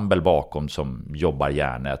ensemble bakom som jobbar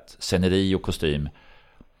järnet, sceneri och kostym.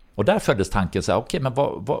 Och där föddes tanken så här, okej, men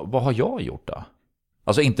vad har jag gjort då?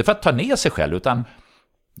 Alltså inte för att ta ner sig själv, utan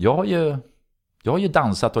jag har ju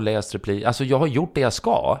dansat och läst replik. Alltså jag har gjort det jag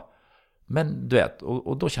ska. Men du vet,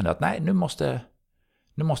 och då kände jag att nej, nu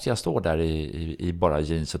måste jag stå där i bara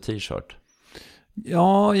jeans och t-shirt.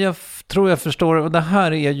 Ja, jag tror jag förstår. Och det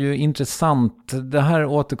här är ju intressant. Det här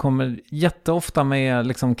återkommer jätteofta med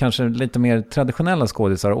liksom kanske lite mer traditionella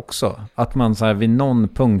skådisar också. Att man så här vid någon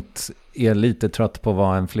punkt är lite trött på att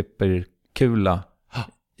vara en flipperkula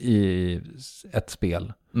i ett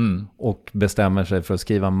spel. Och bestämmer sig för att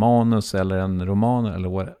skriva manus eller en roman eller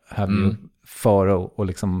vad have you för att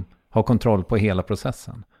liksom ha kontroll på hela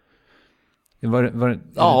processen.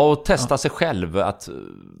 Ja, och testa sig själv, att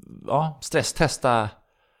stresstesta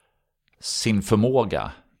sin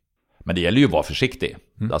förmåga. Men det gäller ju att vara försiktig.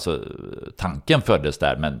 Alltså tanken föddes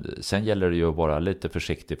där, men sen gäller det ju att vara lite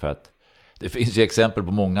försiktig, för att det finns ju exempel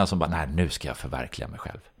på många som bara, nej, nu ska jag förverkliga mig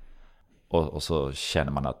själv. Och så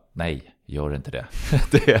känner man att nej, gör inte det.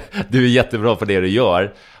 Du är jättebra på det du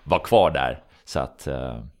gör, var kvar där. Så att,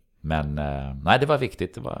 men nej, det var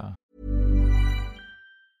viktigt. Det var...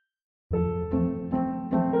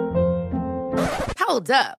 Hold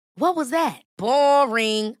up. What was that?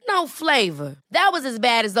 Boring. No flavor. That was as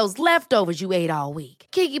bad as those leftovers you ate all week.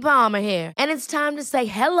 Keke Palmer here, and it's time to say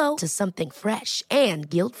hello to something fresh and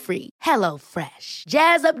guilt-free. Hello Fresh.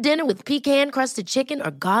 Jazz up dinner with pecan-crusted chicken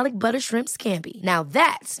or garlic butter shrimp scampi. Now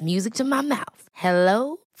that's music to my mouth.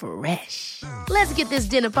 Hello Fresh. Let's get this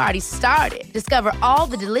dinner party started. Discover all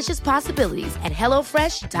the delicious possibilities at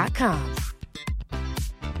hellofresh.com.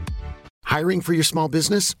 Hiring for your small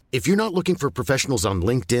business? If you're not looking for professionals on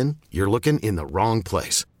LinkedIn, you're looking in the wrong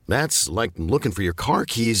place. That's like looking for your car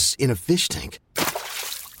keys in a fish tank.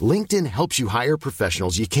 LinkedIn helps you hire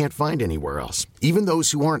professionals you can't find anywhere else, even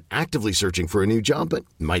those who aren't actively searching for a new job but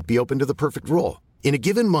might be open to the perfect role. In a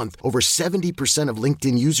given month, over 70% of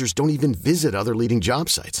LinkedIn users don't even visit other leading job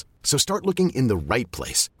sites. So start looking in the right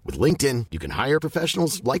place. With LinkedIn, you can hire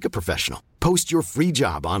professionals like a professional. Post your free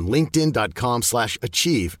job on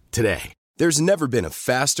linkedin.com/achieve today. There's never been a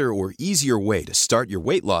faster or easier way to start your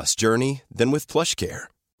weight loss journey than with PlushCare.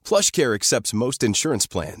 PlushCare accepts most insurance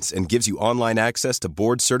plans and gives you online access to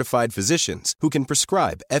board-certified physicians who can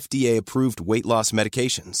prescribe FDA-approved weight loss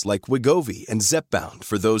medications like Wegovy and Zepbound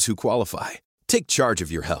for those who qualify. Take charge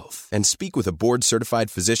of your health and speak with a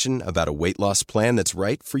board-certified physician about a weight loss plan that's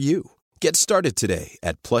right for you. Get started today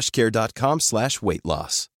at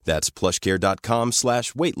plushcare.com/weightloss. That's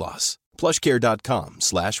plushcare.com/weightloss.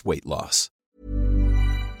 plushcare.com/weightloss.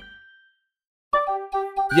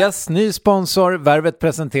 Yes, ny sponsor. Värvet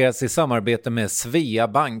presenteras i samarbete med Svea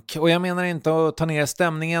Bank. Och jag menar inte att ta ner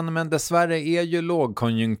stämningen, men dessvärre är ju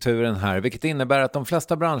lågkonjunkturen här, vilket innebär att de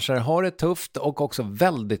flesta branscher har det tufft och också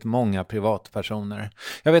väldigt många privatpersoner.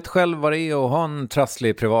 Jag vet själv vad det är att ha en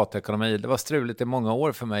trasslig privatekonomi. Det var struligt i många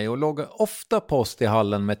år för mig och låg ofta post i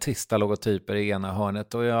hallen med trista logotyper i ena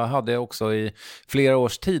hörnet. Och jag hade också i flera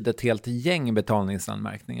års tid ett helt gäng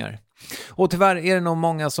betalningsanmärkningar. Och tyvärr är det nog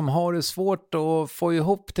många som har det svårt att få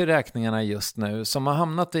ihop till räkningarna just nu, som har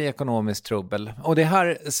hamnat i ekonomiskt trubbel. Och det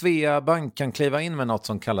här Svea Bank kan kliva in med något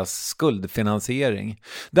som kallas skuldfinansiering.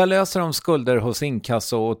 Där löser de skulder hos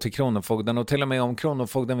inkasso och till Kronofogden, och till och med om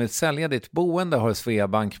Kronofogden vill sälja ditt boende har Svea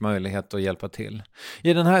Bank möjlighet att hjälpa till.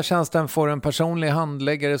 I den här tjänsten får du en personlig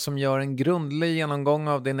handläggare som gör en grundlig genomgång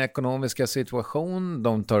av din ekonomiska situation.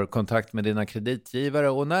 De tar kontakt med dina kreditgivare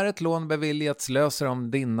och när ett lån beviljats löser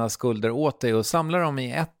de dina skulder åt dig och samlar dem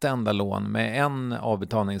i ett enda lån med en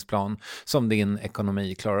avbetalningsplan som din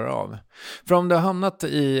ekonomi klarar av. För om du har hamnat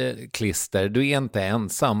i klister, du är inte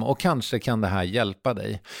ensam och kanske kan det här hjälpa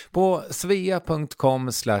dig. På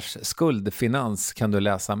svea.com/skuldfinans kan du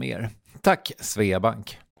läsa mer. Tack Svea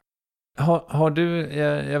Bank. Har du,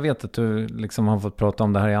 jag vet att du liksom har fått prata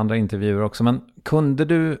om det här i andra intervjuer också, men kunde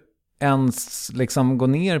du ens liksom gå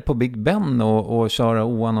ner på Big Ben och köra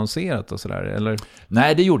oannonserat och sådär, eller?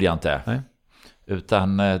 Nej, det gjorde jag inte. Nej.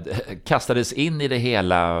 Utan kastades in i det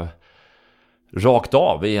hela rakt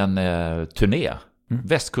av i en turné.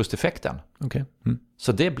 Västkusteffekten. Okay.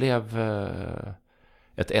 Så det blev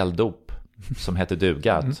ett elddop som hette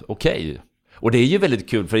duga. Okej. Och det är ju väldigt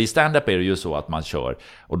kul, för i stand-up är det ju så att man kör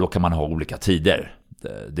och då kan man ha olika tider.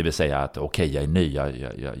 Det vill säga att jag är ny,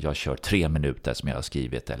 jag kör 3 minuter som jag har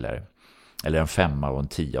skrivit eller en 5 och en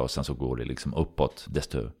 10 och sen så går det liksom uppåt.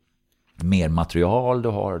 Desto mer material du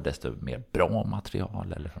har, desto mer bra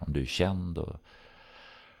material, eller om du är känd.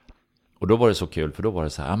 Och då var det så kul, för då var det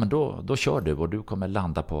så här, men då kör du och du kommer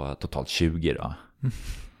landa på totalt 20 då.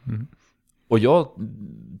 Och jag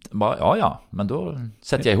bara, men då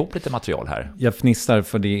sätter jag ihop lite material här. Jag fnissar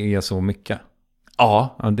för det är så mycket.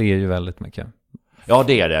 Ja, det är ju väldigt mycket. Ja,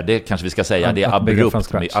 det är det. Det kanske vi ska säga. Det är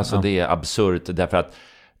abrupt. Alltså det är absurt därför att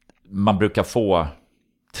man brukar få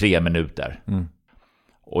 3 minuter.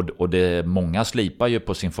 Och många slipar ju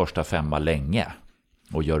på sin första 5 länge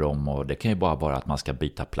och gör om. Och det kan ju bara vara att man ska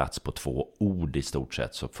byta plats på 2 ord i stort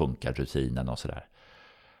sett, så funkar rutinen och sådär.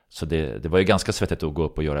 Så det var ju ganska svettigt att gå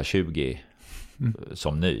upp och göra 20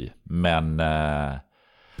 som ny. Men...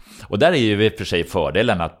 Och där är ju i och för sig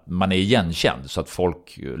fördelen att man är igenkänd, så att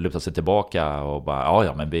folk lutar sig tillbaka och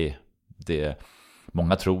bara, men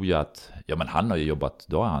många tror ju att, men han har ju jobbat,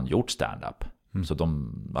 då har han gjort stand-up. Så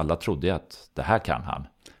alla trodde ju att det här kan han.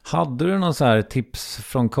 Hade du någon så här tips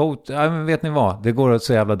från coach? Ja, men vet ni vad? Det går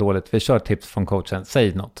så jävla dåligt. Vi kör tips från coachen.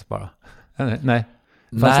 Säg något bara. Nej.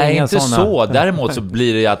 Nej, inte så. Däremot så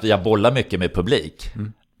blir det att jag bollar mycket med publik.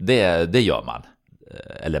 Det gör man.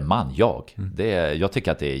 Eller jag. Jag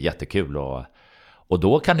tycker att det är jättekul. Och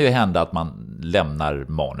då kan det ju hända att man lämnar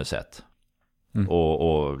manuset.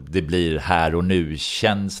 Och det blir här och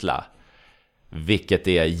nu-känsla. Vilket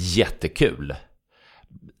är jättekul.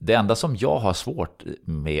 Det enda som jag har svårt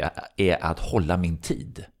med är att hålla min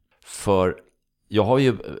tid. För jag har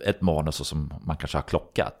ju ett manus som man kanske har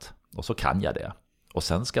klockat. Och så kan jag det. Och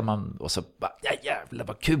sen ska man... Och så bara, jävlar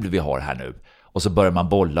vad kul vi har här nu. Och så börjar man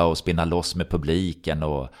bolla och spinna loss med publiken.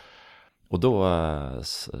 Och då...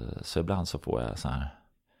 Så ibland så får jag så här...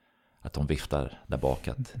 Att de viftar där bak.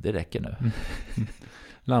 Att det räcker nu.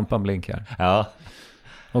 Lampan blinkar. Ja.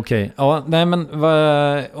 Okej. Ja, nej men...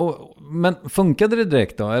 men funkade det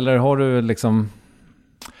direkt då? Eller har du liksom...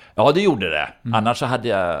 Ja, det gjorde det. Annars så hade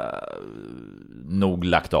jag nog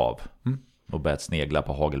lagt av. Och börjat snegla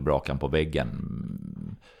på hagelbrakan på väggen.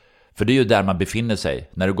 För det är ju där man befinner sig.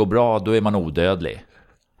 När det går bra, då är man odödlig.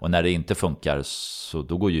 Och när det inte funkar, så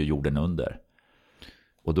då går ju jorden under.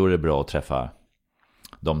 Och då är det bra att träffa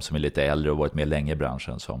de som är lite äldre och varit med länge i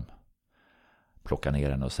branschen, som plockar ner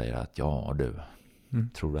en och säger att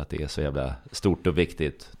tror du att det är så jävla stort och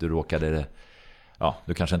viktigt? Du råkade...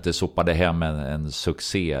 du kanske inte sopade hem en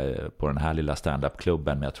succé på den här lilla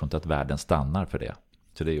stand-up-klubben, men jag tror inte att världen stannar för det.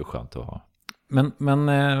 Så det är ju skönt att ha. Men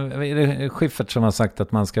är det Schyffert som har sagt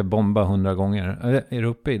att man ska bomba 100 gånger? Är du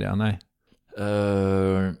uppe i det? Nej.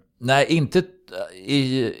 Nej, inte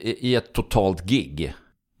i ett totalt gig.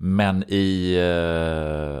 Men i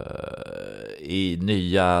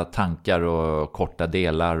nya tankar och korta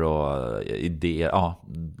delar och idéer. Ja,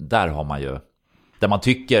 där har man ju... Där man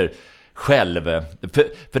tycker själv...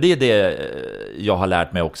 För det är det jag har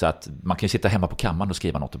lärt mig också, att man kan sitta hemma på kammaren och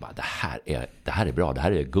skriva något och bara, det här är bra, det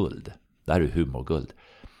här är guld. Det här är humorguld.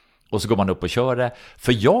 Och så går man upp och kör det.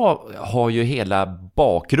 För jag har ju hela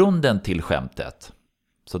bakgrunden till skämtet.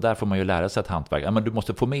 Så där får man ju lära sig ett hantverk. Men du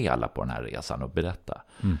måste få med alla på den här resan och berätta.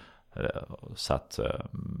 Så att,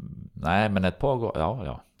 nej, men ett par gånger,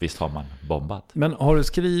 ja, visst har man bombat. Men har du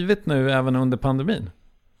skrivit nu även under pandemin?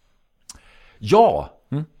 Ja,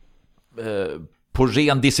 på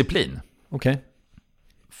ren disciplin. Okej.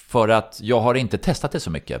 För att jag har inte testat det så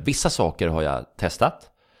mycket. Vissa saker har jag testat.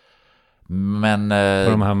 Men...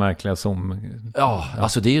 På de här märkliga Zoom... Ja,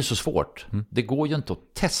 alltså det är ju så svårt. Det går ju inte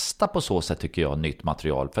att testa på så sätt, tycker jag, nytt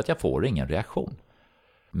material. För att jag får ingen reaktion.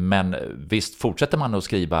 Men visst fortsätter man att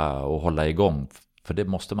skriva och hålla igång. För det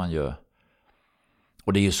måste man ju...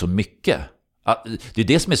 Och det är ju så mycket. Det är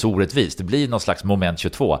det som är så orättvist. Det blir någon slags moment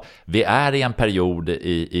 22. Vi är i en period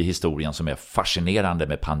i historien som är fascinerande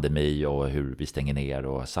med pandemi och hur vi stänger ner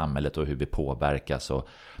och samhället och hur vi påverkas.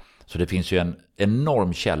 Så det finns ju en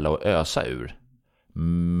enorm källa att ösa ur.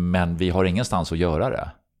 Men vi har ingenstans att göra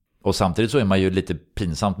det. Och samtidigt så är man ju lite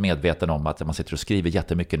pinsamt medveten om att man sitter och skriver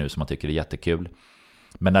jättemycket nu som man tycker är jättekul.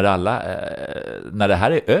 Men när det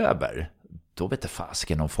här är över, då vet det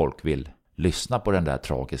fasiken om folk vill lyssna på den där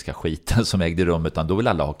tragiska skiten som ägde rum, utan då vill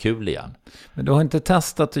alla ha kul igen. Men du har inte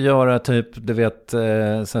testat att göra typ, du vet,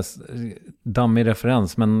 dammig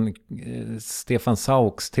referens, men Stefan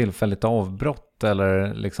Sauks tillfälligt avbrott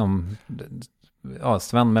eller liksom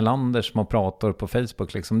Sven Melanders små prator på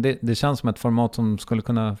Facebook liksom. Det känns som ett format som skulle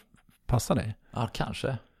kunna passa dig. Ja,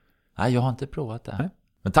 kanske. Nej, jag har inte provat det. Nej.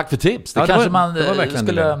 Men tack för tips. Det Ja, kanske det var verkligen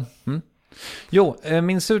skulle... Jo,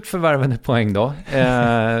 min surt förvärvade poäng då.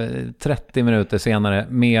 30 minuter senare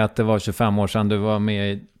med att det var 25 år sedan du var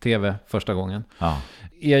med i tv första gången. Ja.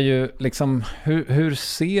 Är ju liksom, hur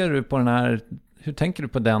ser du på den här, hur tänker du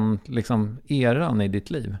på den liksom eran i ditt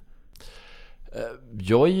liv?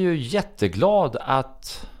 Jag är ju jätteglad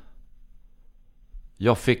att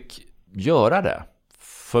jag fick göra det.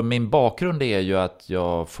 För min bakgrund är ju att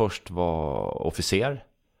jag först var officer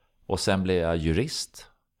och sen blev jag jurist.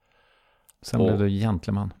 Sen blev du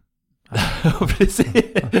gentleman.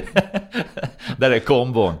 Precis. Där är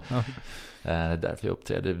kombon. Det är därför jag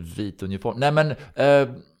uppträdde i vit uniform. Nej, men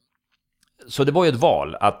så det var ju ett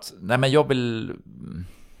val att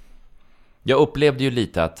jag upplevde ju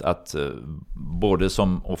lite att både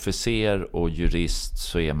som officer och jurist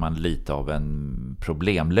så är man lite av en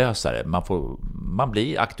problemlösare. Man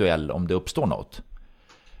blir aktuell om det uppstår något.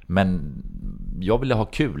 Men jag ville ha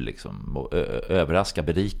kul liksom, och överraska,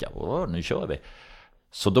 berika. Nu kör vi.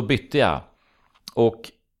 Så då bytte jag.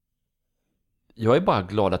 Och jag är bara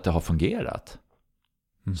glad att det har fungerat.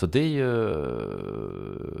 Så det är ju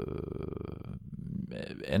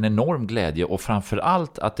en enorm glädje. Och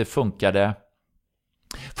framförallt att det funkade.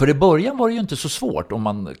 För i början var det ju inte så svårt, om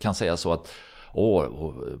man kan säga så att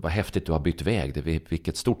vad häftigt du har bytt väg.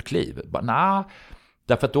 Vilket stort kliv.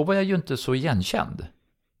 Därför att då var jag ju inte så igenkänd.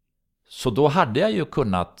 Så då hade jag ju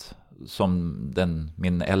kunnat, som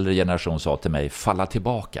min äldre generation sa till mig, falla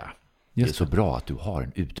tillbaka. Det är så bra att du har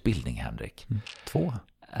en utbildning, Henrik. 2.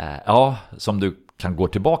 Ja, som du kan gå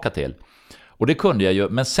tillbaka till. Och det kunde jag ju.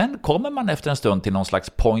 Men sen kommer man efter en stund till någon slags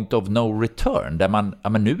point of no return. Där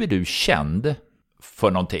men nu är du känd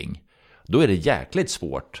för någonting. Då är det jäkligt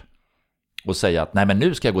svårt att säga att nej, men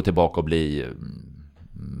nu ska jag gå tillbaka och bli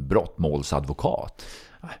brottmålsadvokat.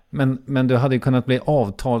 Men du hade ju kunnat bli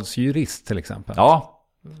avtalsjurist till exempel. Ja.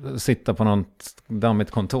 Sitta på något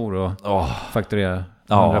dammigt kontor och fakturera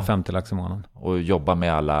 150 lax i månaden. Och jobba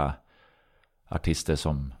med alla artister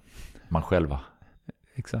som man själv var.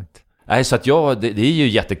 Exakt. Nej, så att det är ju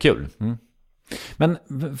jättekul. Men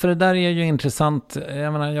för det där är ju intressant.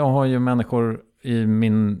 Jag menar, jag har ju människor i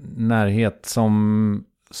min närhet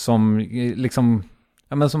som liksom,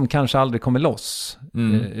 som kanske aldrig kommer loss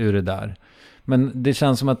ur det där. Men det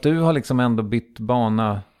känns som att du har liksom ändå bytt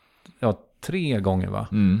bana 3 gånger, va?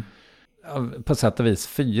 På sätt och vis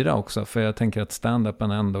 4 också. För jag tänker att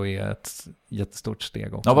stand-upen ändå är ett jättestort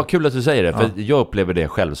steg också. Ja, vad kul att du säger det. För jag upplever det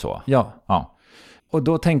själv så. Ja. Och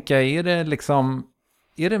då tänker jag,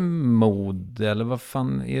 är det mod? Eller vad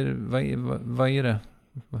fan vad är det?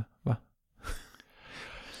 Va?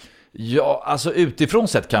 Ja, alltså utifrån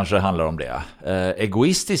sett kanske det handlar om det.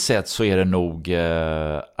 Egoistiskt sett så är det nog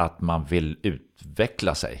att man vill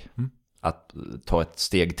utveckla sig. Att ta ett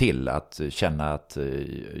steg till. Att känna att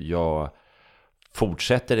jag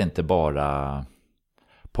fortsätter inte bara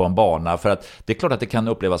på en bana. För att det är klart att det kan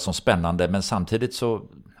upplevas som spännande. Men samtidigt så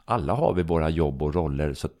alla har vi våra jobb och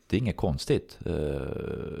roller. Så det är inget konstigt.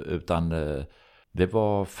 Utan det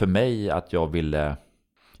var för mig att jag ville...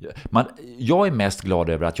 Jag är mest glad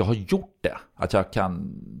över att jag har gjort det. Att jag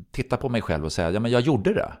kan titta på mig själv och säga, men jag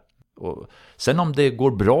gjorde det. Och sen om det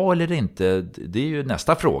går bra eller inte, det är ju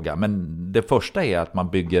nästa fråga. Men det första är att man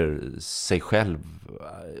bygger sig själv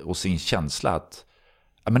och sin känsla att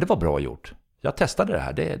men det var bra gjort. Jag testade det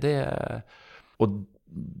här. Och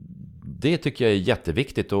det tycker jag är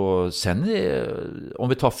jätteviktigt. Och sen om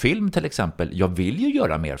vi tar film till exempel. Jag vill ju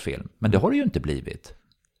göra mer film, men det har det ju inte blivit.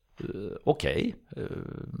 Okej,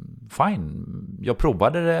 fine. Jag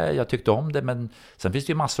provade det, jag tyckte om det, men sen finns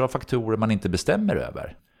det ju massor av faktorer man inte bestämmer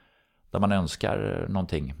över. Där man önskar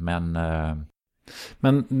någonting,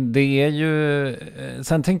 men det är ju...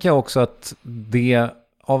 Sen tänker jag också att det,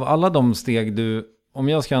 av alla de steg om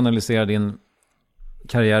jag ska analysera din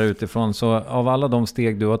karriär utifrån, så av alla de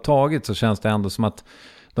steg du har tagit så känns det ändå som att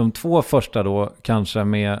de 2 första då, kanske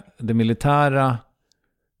med det militära,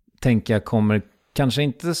 tänker jag kommer kanske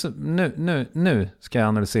inte så, nu ska jag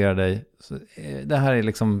analysera dig. Så, det här är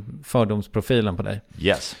liksom fördomsprofilen på dig.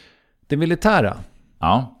 Yes. Det militära,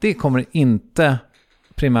 det kommer inte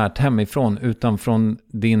primärt hemifrån utan från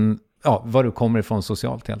var du kommer ifrån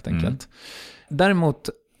socialt helt enkelt. Däremot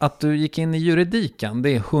att du gick in i juridiken,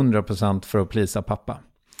 det är 100% för att plisa pappa.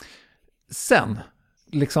 Sen,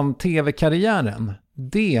 liksom tv-karriären,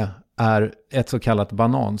 det är ett så kallat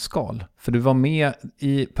bananskal. För du var med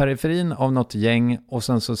i periferin av något gäng och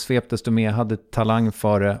sen så sveptes du med, hade talang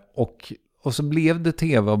för det och Och så blev det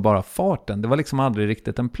tv och bara farten. Det var liksom aldrig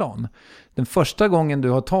riktigt en plan. Den första gången du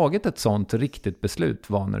har tagit ett sånt riktigt beslut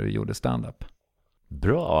var när du gjorde stand-up.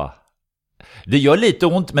 Bra. Det gör lite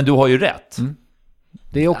ont, men du har ju rätt.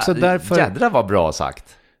 Det är också därför... Jädra var bra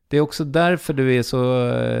sagt. Det är också därför du är så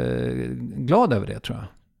glad över det, tror jag.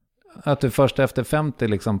 Att du först efter 50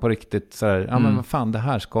 liksom på riktigt så här, men vad fan, det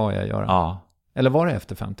här ska jag göra. Ja. Eller var det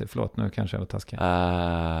efter 50? Förlåt, nu kanske jag var taskig.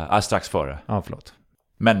 Strax före. Ja, förlåt.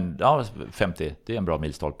 Men 50, det är en bra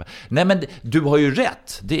milstolpe. Nej, men du har ju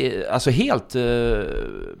rätt. Det är alltså helt...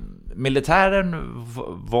 militären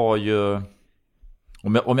var ju...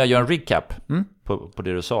 Om jag gör en recap på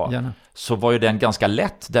det du sa, Gärna. så var ju den ganska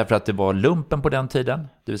lätt därför att det var lumpen på den tiden.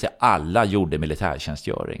 Det vill säga alla gjorde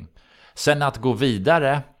militärtjänstgöring. Sen att gå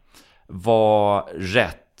vidare var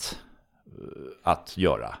rätt att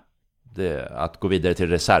göra. Att gå vidare till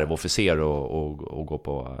reservofficer och gå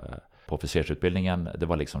på officersutbildningen, det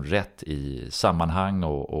var liksom rätt i sammanhang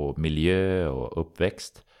och miljö och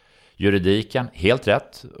uppväxt. Juridiken, helt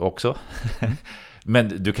rätt också.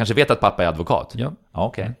 Men du kanske vet att pappa är advokat? Ja.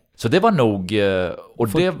 Okej. Okay. Så det var nog... Och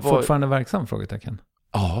det var... Fortfarande verksam, frågetecken?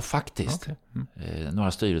 Ja, faktiskt. Okay.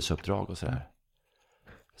 Några styrelseuppdrag och sådär.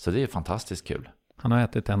 Så det är fantastiskt kul. Han har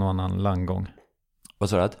ätit en och annan langgång. Vad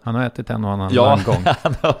sa du? Han har ätit en och annan langgång. Ja,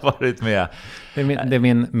 han har varit med. Det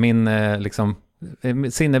är min liksom,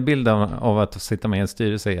 sinnebild av att sitta med i en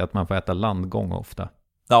styrelse är att man får äta landgång ofta.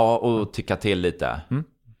 Ja, och tycka till lite.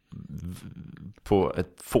 På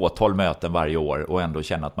ett fåtal möten varje år och ändå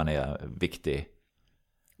känna att man är viktig.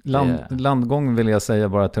 Landgång vill jag säga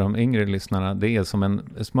bara till de yngre lyssnarna. Det är som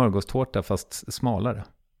en smörgåstårta fast smalare.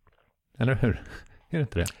 Eller hur? Är det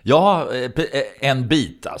inte det? Ja, en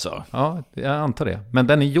bit alltså. Ja, jag antar det. Men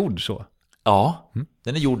den är gjord så. Ja,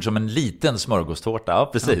 den är gjord som en liten smörgåstårta. Ja,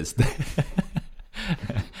 precis. Ja.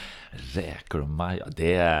 Räkor och maja,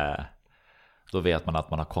 det är... Då vet man att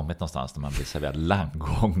man har kommit någonstans när man blir serverad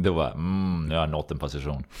landgång. Det var, nu har jag nått en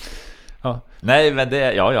position. Ja. Nej, men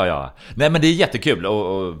det, ja. Nej, men det är jättekul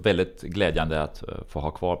och väldigt glädjande att få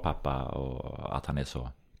ha kvar pappa och att han är så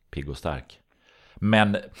pigg och stark.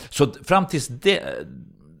 Men så fram tills det,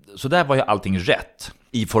 så där var ju allting rätt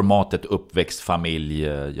i formatet uppväxt familj.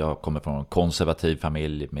 Jag kommer från en konservativ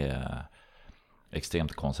familj med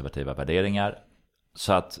extremt konservativa värderingar.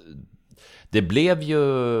 Så att det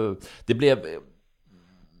blev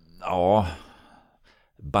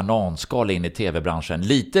bananskal in i tv-branschen.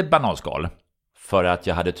 Lite bananskal. För att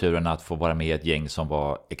jag hade turen att få vara med i ett gäng som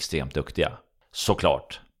var extremt duktiga.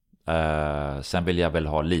 Såklart. Sen vill jag väl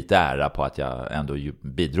ha lite ära på att jag ändå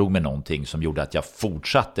bidrog med någonting som gjorde att jag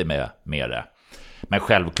fortsatte med det. Men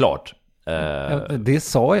självklart. Det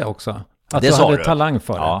sa jag också. Att det du hade du. Talang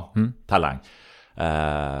för det. Ja, talang.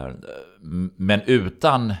 Men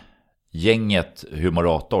utan gänget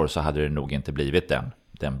humorator så hade det nog inte blivit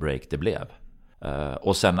den break det blev.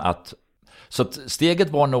 Och sen så att steget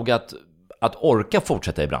var nog att orka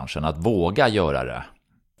fortsätta i branschen, att våga göra det.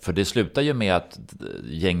 För det slutar ju med att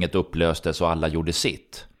gänget upplöstes och alla gjorde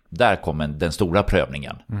sitt. Där kom den stora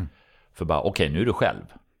prövningen. För bara, okej, nu är du själv.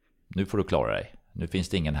 Nu får du klara dig. Nu finns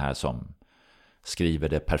det ingen här som skriver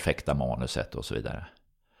det perfekta manuset och så vidare.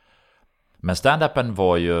 Men stand-upen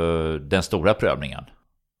var ju den stora prövningen.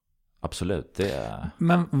 Absolut.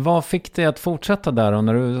 Men vad fick dig att fortsätta där då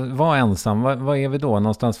när du var ensam? Vad är vi då?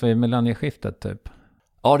 Någonstans vid millennieskiftet typ?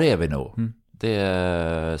 Ja, det är vi nog. Det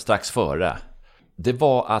är strax före. Det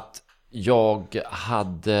var att jag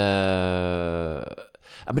hade...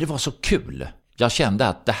 Ja, men det var så kul. Jag kände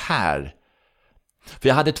att det här... För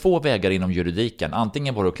jag hade 2 vägar inom juridiken.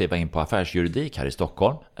 Antingen var det att kliva in på affärsjuridik här i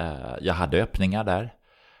Stockholm. Jag hade öppningar där.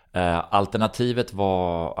 Alternativet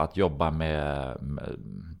var att jobba med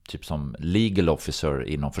typ som legal officer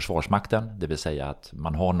inom Försvarsmakten. Det vill säga att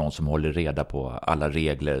man har någon som håller reda på alla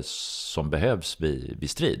regler som behövs vid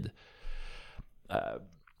strid.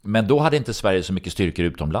 Men då hade inte Sverige så mycket styrkor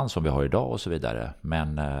utomlands som vi har idag och så vidare.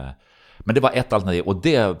 Men det var ett alternativ och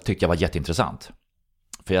det tyckte jag var jätteintressant.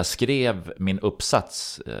 För jag skrev min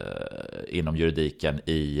uppsats inom juridiken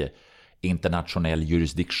i internationell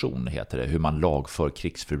jurisdiktion heter det. Hur man lagför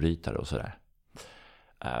krigsförbrytare och sådär.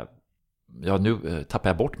 Ja, nu tappar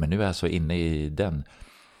jag bort mig. Nu är jag så inne i den.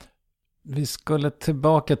 Vi skulle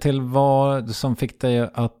tillbaka till vad som fick dig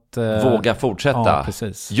att... våga fortsätta. Ja,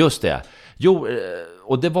 precis. Just det. Jo,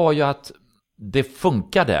 och det var ju att det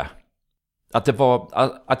funkade. Att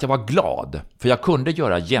jag var glad. För jag kunde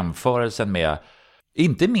göra jämförelsen med...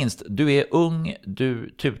 Inte minst, du är ung, du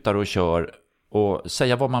tutar och kör och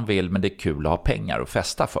säga vad man vill, men det är kul att ha pengar och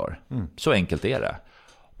festa för. Så enkelt är det.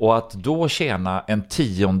 Och att då tjäna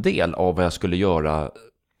 1/10 av vad jag skulle göra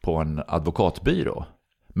på en advokatbyrå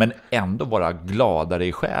Men ändå vara gladare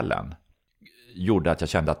i själen gjorde att jag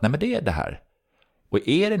kände att nej, men det är det här. Och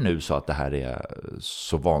är det nu så att det här är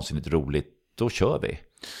så vansinnigt roligt, då kör vi.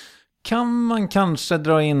 Kan man kanske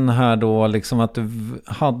dra in här då liksom att du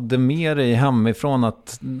hade med dig hemifrån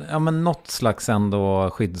att, ja men något slags ändå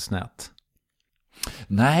skyddsnät?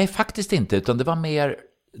 Nej, faktiskt inte, utan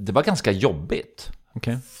det var ganska jobbigt.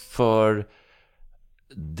 Okay. För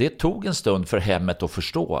det tog en stund för hemmet att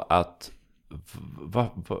förstå att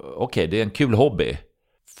okej, det är en kul hobby.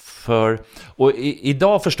 Och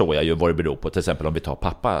idag förstår jag ju vad det beror på. Till exempel om vi tar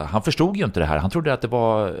pappa. Han förstod ju inte det här. Han trodde att det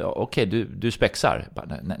var okej, du spexar.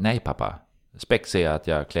 Nej pappa. Spex är att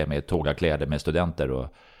jag klär mig tågakläder med studenter.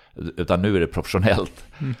 Utan nu är det professionellt.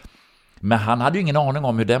 Mm. Men han hade ju ingen aning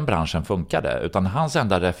om hur den branschen funkade. Utan hans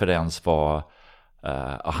enda referens var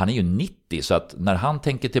han är ju 90. Så att när han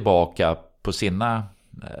tänker tillbaka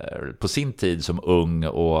på sin tid som ung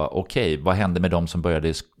och okej, vad hände med de som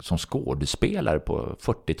började som skådespelare på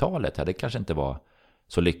 40-talet? Ja, det kanske inte var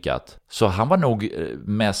så lyckat. Så han var nog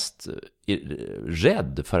mest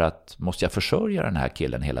rädd för att måste jag försörja den här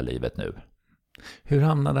killen hela livet nu. Hur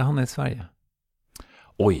hamnade han i Sverige?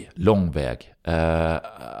 Oj, lång väg.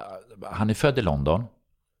 Han är född i London.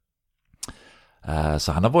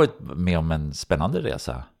 Så han har varit med om en spännande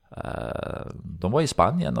resa. De var i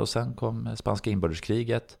Spanien och sen kom spanska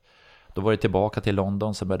inbördeskriget. Då var det tillbaka till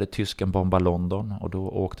London, sen började tysken bomba London och då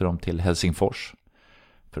åkte de till Helsingfors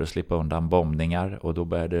för att slippa undan bombningar och då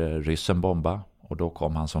började ryssen bomba och då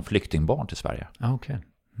kom han som flyktingbarn till Sverige. Okay.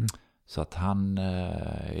 Mm. Så att han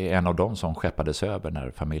är en av dem som skeppades över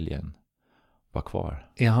när familjen var kvar.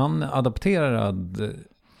 Är han adopterad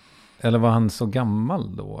eller var han så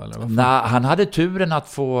gammal då? Eller Nej, han hade turen att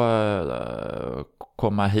få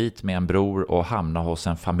komma hit med en bror och hamna hos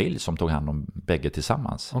en familj som tog hand om bägge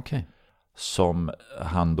tillsammans. Okay. Som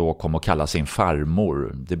han då kom att kalla sin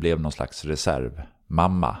farmor. Det blev någon slags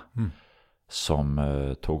reservmamma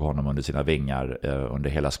som tog honom under sina vingar under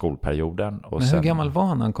hela skolperioden. Och men hur gammal var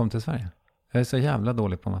han när han kom till Sverige? Jag är så jävla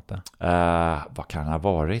dålig på matte. Vad kan han ha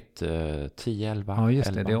varit? 10-11? Ja, just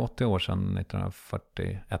 11. Det är 80 år sedan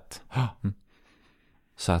 1941. Mm.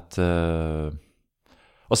 Så att...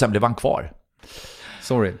 och sen blev han kvar.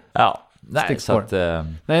 Sorry. Ja, nej,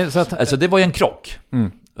 så att, alltså det var ju en krock.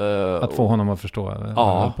 Att få honom att förstå vad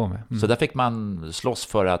han höll på med. Så där fick man slåss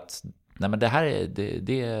för att nej, men det här är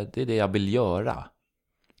det jag vill göra.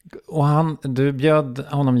 Och du bjöd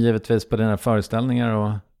honom givetvis på dina föreställningar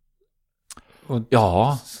och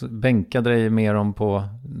bänkade dig mer om på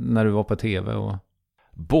när du var på tv och...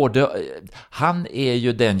 Han är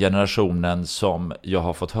ju den generationen som jag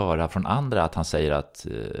har fått höra från andra att han säger att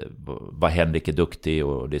vad Henrik är duktig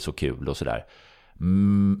och det är så kul och sådär.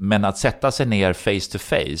 Men att sätta sig ner face to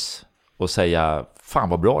face och säga fan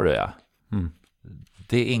vad bra du är.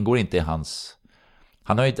 Det ingår inte i hans...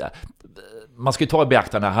 Han har inte... Man ska ju ta i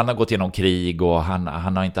beaktande, han har gått igenom krig och han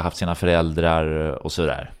har inte haft sina föräldrar och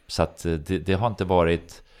sådär. Så att det har inte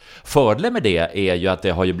varit... Fördelen med det är ju att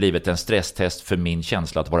det har ju blivit en stresstest för min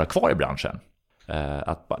känsla att vara kvar i branschen.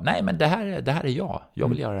 Att bara, nej men det här är jag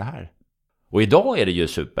vill göra det här. Och idag är det ju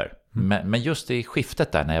super. Men just i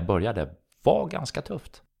skiftet där när jag började var ganska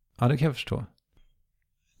tufft. Ja, det kan jag förstå.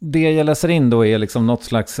 Det jag läser in då är liksom något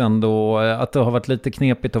slags ändå att det har varit lite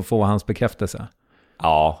knepigt att få hans bekräftelse.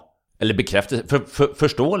 Ja, eller bekräftelse,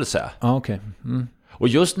 förståelse. Ja, okej. Och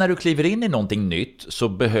just när du kliver in i någonting nytt så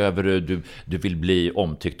behöver du vill bli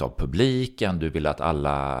omtyckt av publiken, du vill att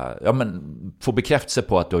alla får bekräftelse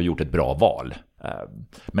på att du har gjort ett bra val.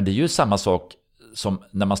 Men det är ju samma sak som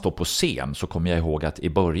när man står på scen, så kommer jag ihåg att i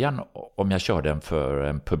början om jag körde den för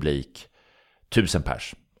en publik 1000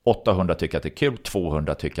 pers, 800 tycker att det är kul,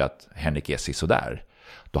 200 tycker att Henrik är sådär.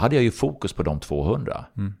 Då hade jag ju fokus på de 200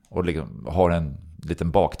 och liksom har en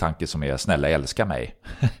liten baktanke som är snälla älska mig.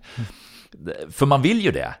 För man vill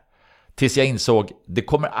ju det. Tills jag insåg, det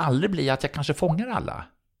kommer aldrig bli att jag kanske fångar alla.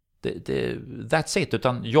 That's it,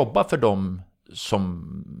 utan jobba för dem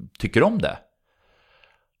som tycker om det.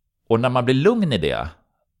 Och när man blir lugn i det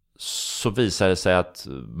så visar det sig att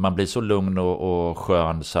man blir så lugn och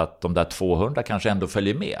skön så att de där 200 kanske ändå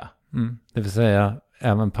följer med. Det vill säga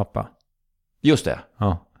även pappa. Just det.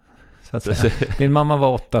 Ja. Så att säga. Din mamma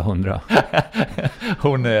var 800.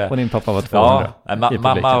 Och din pappa var 200.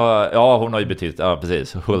 Mamma, hon har ju betytt,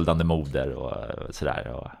 precis, huldande moder och sådär,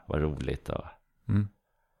 och vad roligt. Och...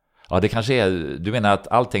 Ja, det kanske är, du menar att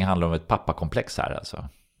allting handlar om ett pappakomplex här alltså?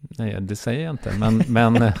 Nej, det säger jag inte,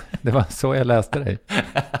 men det var så jag läste dig.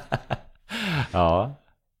 Ja,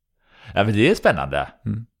 men det är spännande.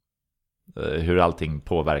 Hur allting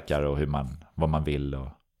påverkar och vad man vill och...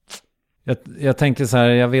 Jag tänker så här,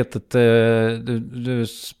 jag vet att du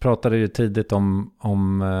pratade ju tidigt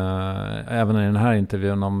om även i den här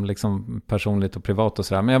intervjun om liksom personligt och privat och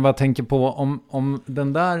sådär. Men jag bara tänker på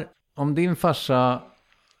om din farsa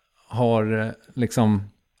har liksom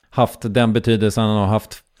haft den betydelsen han har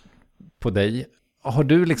haft på dig. Har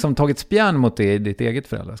du liksom tagit spjärn mot det i ditt eget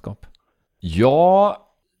föräldraskap? Ja,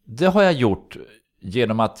 det har jag gjort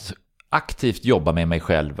genom att aktivt jobba med mig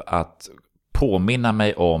själv, att påminna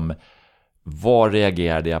mig om vad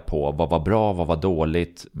reagerade jag på, vad var bra, vad var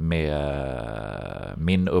dåligt med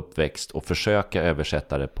min uppväxt och försöka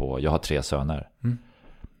översätta det på, jag har 3 söner,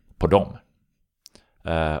 på dem.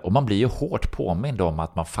 Och man blir ju hårt påmind om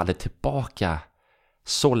att man faller tillbaka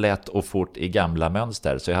så lätt och fort i gamla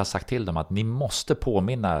mönster. Så jag har sagt till dem att ni måste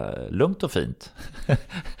påminna lugnt och fint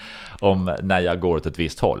om när jag går åt ett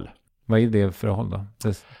visst håll. Vad är det för håll då?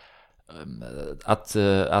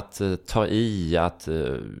 Att ta i, att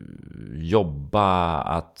jobba,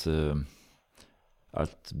 att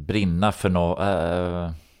brinna för något.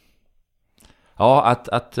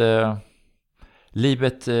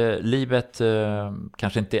 Livet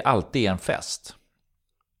kanske inte alltid är en fest.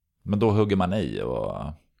 Men då hugger man i.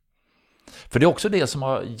 För det är också det som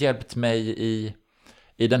har hjälpt mig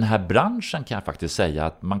i den här branschen, kan jag faktiskt säga.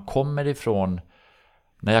 Att man kommer ifrån,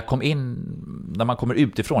 när man kommer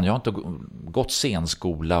utifrån. Jag har inte gått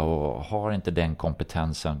scenskola och har inte den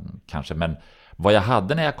kompetensen kanske. Men vad jag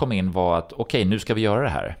hade när jag kom in var att okej, nu ska vi göra det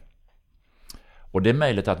här. Och det är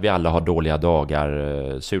möjligt att vi alla har dåliga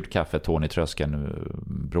dagar, surt kaffe, tån i tröskeln,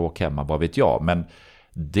 bråk hemma, vad vet jag. Men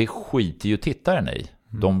det skiter ju tittaren i.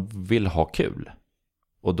 De vill ha kul.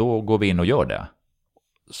 Och då går vi in och gör det.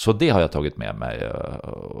 Så det har jag tagit med mig.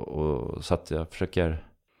 Och så att jag försöker...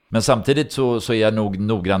 Men samtidigt så är jag nog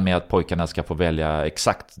noggrann med att pojkarna ska få välja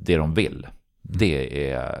exakt det de vill.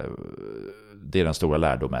 Det är den stora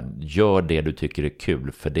lärdomen. Gör det du tycker är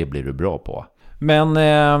kul, för det blir du bra på. Men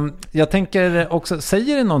jag tänker också,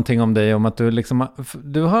 säger det någonting om dig om att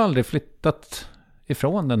du har aldrig flyttat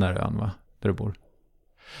ifrån den här ön, va? Där du bor?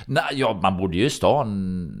 Nej, ja, man bodde ju i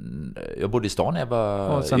stan. Jag bodde i stan när jag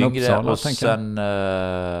var yngre. Uppsala,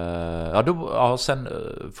 och sen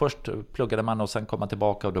först pluggade man och sen kom man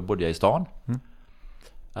tillbaka och då bodde jag i stan.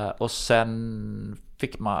 Och sen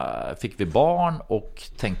fick vi barn och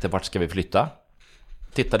tänkte, vart ska vi flytta?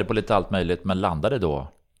 Tittade på lite allt möjligt, men landade då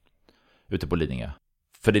ute på Lidingö.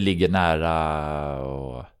 För det ligger nära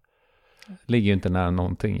och... Ligger ju inte nära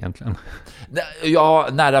någonting egentligen. Ja,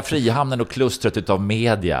 nära Frihamnen och klustret utav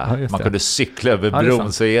media. Ja, man kunde cykla över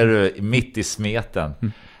bron, så är du mitt i smeten.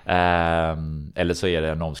 Eller så är det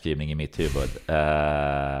en omskrivning i mitt huvud.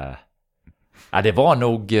 Det var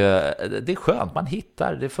nog... Det är skönt, man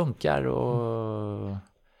hittar, det funkar. Och...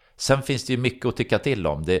 Sen finns det ju mycket att tycka till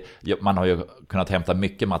om. Man har ju kunnat hämta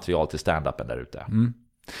mycket material till stand-upen där ute.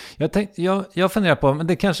 Jag funderar på, men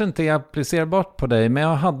det kanske inte är applicerbart på dig, men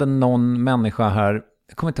jag hade någon människa här,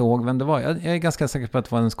 jag kommer inte ihåg vem det var, jag är ganska säker på att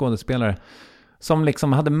det var en skådespelare som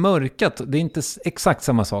liksom hade mörkat, det är inte exakt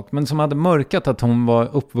samma sak, men som hade mörkat att hon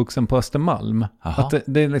var uppvuxen på Östermalm. Aha. Att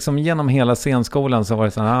det liksom genom hela scenskolan så var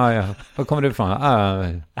det så här, var kommer du ifrån?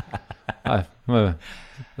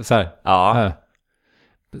 Så här,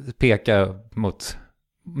 peka mot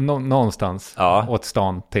någonstans åt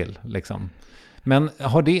stan till liksom. Men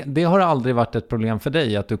det har aldrig varit ett problem för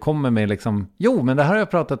dig att du kommer med liksom... Jo, men det här har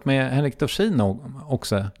jag pratat med Henrik Dorsin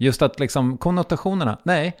också. Just att liksom konnotationerna...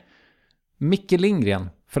 Nej, Micke Lindgren.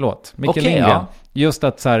 Ja. Just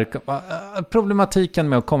att så här, problematiken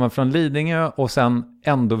med att komma från Lidingö och sen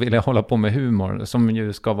ändå vilja hålla på med humor som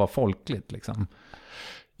ju ska vara folkligt liksom.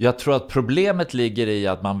 Jag tror att problemet ligger i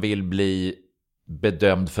att man vill bli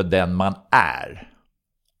bedömd för den man är.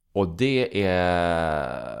 Och det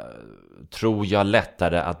är... tror jag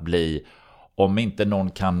lättare att bli om inte någon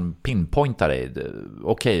kan pinpointa dig.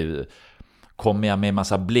 Okej, kommer jag med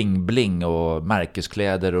massa bling-bling och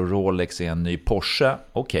märkeskläder och Rolex i en ny Porsche?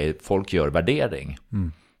 Okej, folk gör värdering.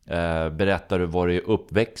 Berättar du var du är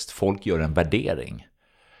uppväxt? Folk gör en värdering.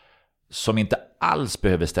 Som inte alls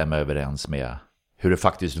behöver stämma överens med hur det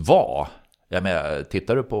faktiskt var. Jag menar,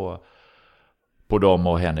 tittar du på dem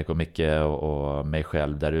och Henrik och Micke och mig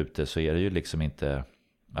själv där ute, så är det ju liksom inte...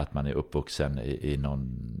 att man är uppvuxen i någon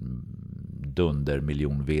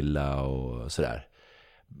dundermiljonvilla och sådär.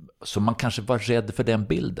 Så man kanske var rädd för den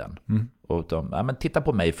bilden. Och men titta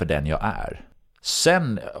på mig för den jag är.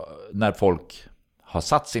 Sen när folk har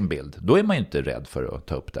satt sin bild, då är man ju inte rädd för att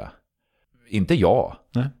ta upp det. Inte jag.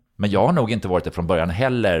 Nej. Men jag har nog inte varit det från början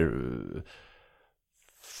heller.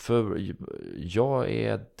 För jag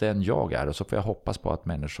är den jag är, och så får jag hoppas på att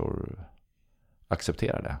människor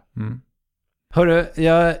accepterar det. Hörru,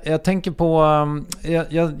 jag tänker på,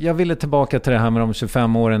 jag ville tillbaka till det här med de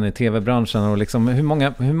 25 åren i tv-branschen och liksom,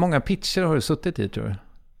 hur många pitcher har du suttit i, tror du?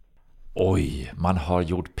 Oj, man har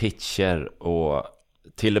gjort pitcher och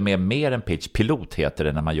till och med mer än pitch. Pilot heter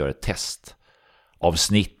det när man gör ett test av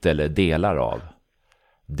snitt eller delar av.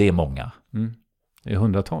 Det är många. Det är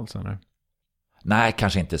hundratals, eller? Nej,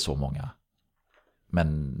 kanske inte så många.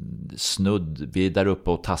 Men snudd, vi är där uppe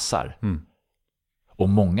och tassar. Och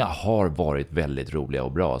många har varit väldigt roliga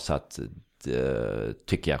och bra, så att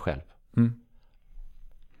tycker jag själv.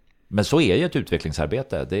 Men så är ju ett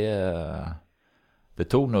utvecklingsarbete. Det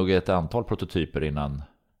tog nog ett antal prototyper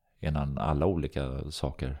innan alla olika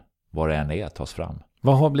saker, vad det än är, tas fram.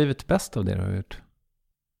 Vad har blivit bäst av det du har gjort?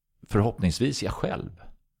 Förhoppningsvis jag själv.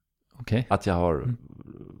 Okay. Att jag har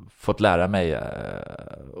fått lära mig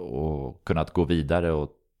och kunnat gå vidare och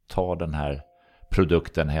ta den här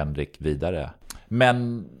produkten Henrik vidare.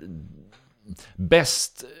 Men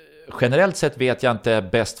bäst, generellt sett vet jag inte,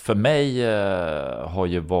 bäst för mig har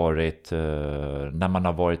ju varit när man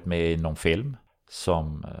har varit med i någon film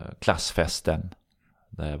som Klassfesten.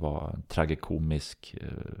 Det var en tragikomisk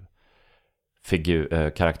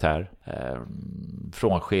karaktär.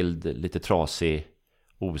 Frånskild, lite trasig,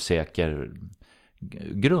 osäker,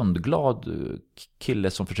 grundglad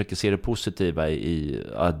kille som försöker se det positiva i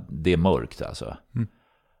att det är mörkt alltså.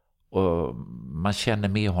 Och man känner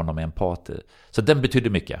med honom empati. Så den betyder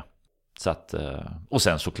mycket. Så att, och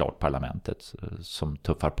sen såklart Parlamentet som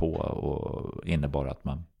tuffar på och innebar att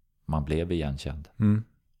man blev igenkänd.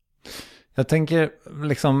 Jag tänker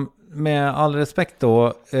liksom med all respekt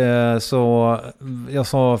då, så jag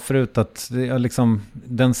sa förut att liksom,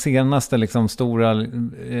 den senaste liksom stora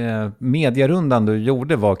medierundan du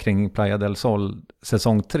gjorde var kring Playa del Sol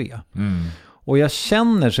säsong 3. Och jag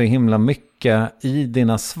känner så himla mycket i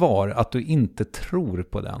dina svar att du inte tror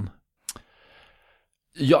på den.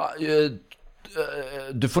 Ja,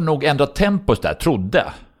 du får nog ändra tempos där,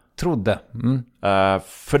 trodde.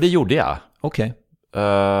 För det gjorde jag. Okej.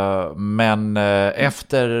 Men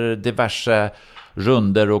efter diverse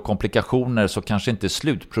runder och komplikationer så kanske inte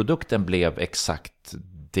slutprodukten blev exakt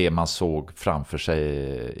det man såg framför sig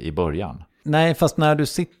i början. Nej, fast när du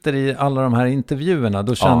sitter i alla de här intervjuerna,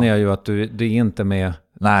 då känner jag ju att du är inte med.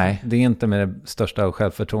 Nej. Det är inte med det största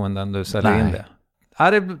självförtroenden du säljer in det.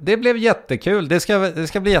 Ja, det blev jättekul. Det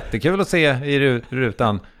ska bli jättekul att se i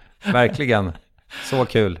rutan. Verkligen. Så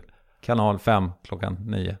kul. Kanal 5 klockan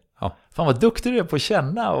 9. Ja. Fan vad duktig du är på att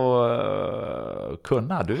känna och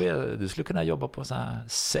kunna. Du skulle kunna jobba på så här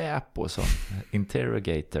Säpo som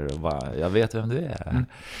interrogator och bara, jag vet vem du är.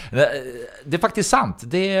 Det är faktiskt sant.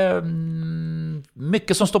 Det är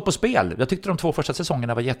mycket som står på spel. Jag tyckte de 2 första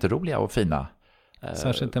säsongerna var jätteroliga och fina.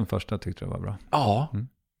 Särskilt den första tyckte jag var bra. Ja.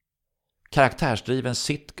 Karaktärsdriven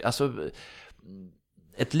alltså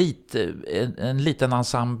en liten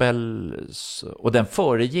ensemble, och den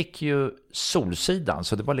föregick ju Solsidan,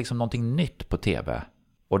 så det var liksom någonting nytt på tv.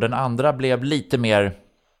 Och den andra blev lite mer,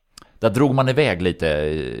 där drog man iväg lite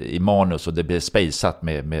i manus och det blev spejsat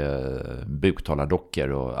med buktalardockor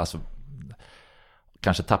och alltså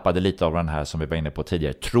kanske tappade lite av den här som vi var inne på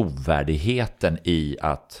tidigare, trovärdigheten i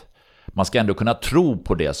att man ska ändå kunna tro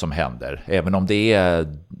på det som händer. Även om det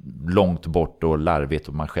är långt bort och larvigt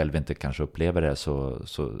och man själv inte kanske upplever det,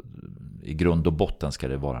 så i grund och botten ska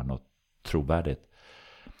det vara något trovärdigt.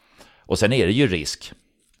 Och sen är det ju risk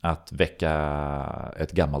att väcka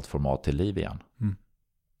ett gammalt format till liv igen.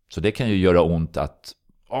 Så det kan ju göra ont att...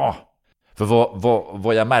 För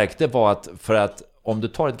vad jag märkte var att för att om du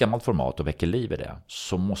tar ett gammalt format och väcker liv i det,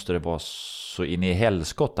 så måste det vara så in i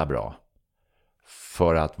helskotta bra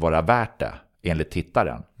för att vara värt det, enligt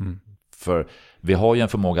tittaren. För vi har ju en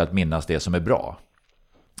förmåga att minnas det som är bra.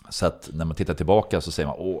 Så att när man tittar tillbaka så säger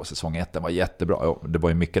man, säsong 1 var jättebra. Det var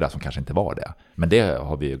ju mycket där som kanske inte var det. Men det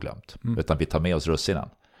har vi ju glömt. Utan vi tar med oss russinen.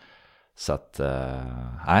 Så att,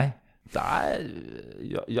 nej.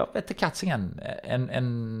 Jag vet inte katsingen.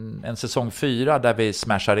 En säsong 4 där vi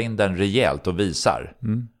smashar in den rejält och visar.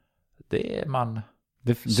 Det är man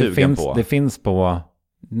sugen på. Det finns på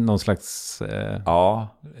någon slags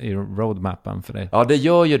i roadmappen för dig. Ja, det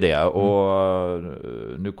gör ju det. Och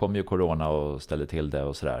nu kommer ju corona och ställer till det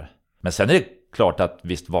och sådär. Men sen är det klart att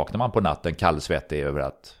visst vaknar man på natten kallsvettig över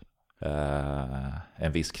att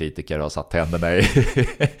en viss kritiker har satt tänderna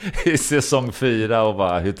i säsong 4 och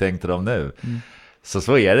bara, hur tänkte de nu?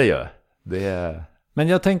 Så är det ju. Men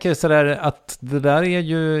jag tänker sådär att det där är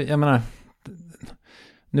ju, jag menar,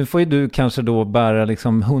 nu får ju du kanske då bära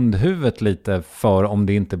liksom hundhuvudet lite för om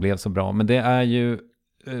det inte blev så bra. Men det är ju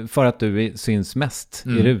för att du syns mest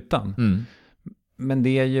i rutan. Men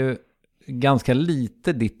det är ju ganska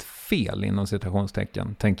lite ditt fel inom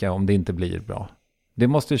citationstecken, tänker jag, om det inte blir bra. Det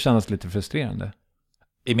måste ju kännas lite frustrerande.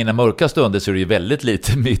 I mina mörka stunder så är det ju väldigt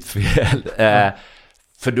lite mitt fel.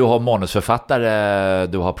 För du har manusförfattare,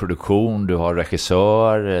 du har produktion, du har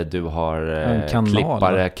regissör, du har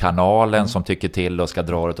klippare, kanalen som tycker till och ska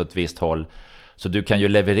dra det åt ett visst håll. Så du kan ju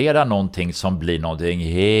leverera någonting som blir någonting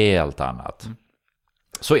helt annat.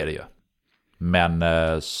 Så är det ju. Men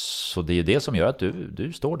så det är ju det som gör att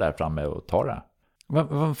du står där framme och tar det.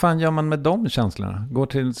 Vad fan gör man med de känslorna? Går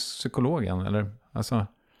till psykologen eller? Alltså...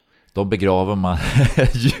 De begraver man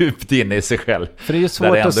djupt inne i sig själv. För det är ju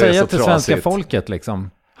svårt att säga till svenska folket liksom.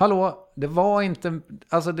 Hallå, det var inte...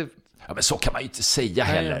 Alltså det... Ja, men så kan man ju inte säga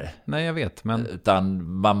heller. Nej, jag vet. Men... Utan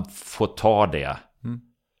man får ta det.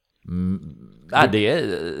 Nej,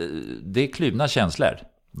 det är kluvna känslor.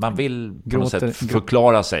 Man vill på något sätt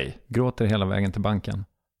förklara sig. Gråter hela vägen till banken.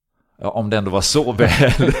 Ja, om det ändå var så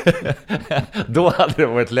väl. Då hade det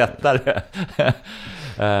varit lättare.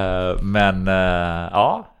 Men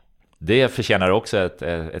ja, det förtjänar också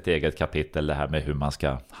ett eget kapitel, det här med hur man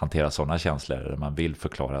ska hantera sådana känslor. Man vill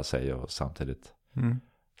förklara sig och samtidigt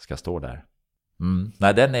ska stå där.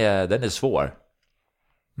 Nej, den är svår.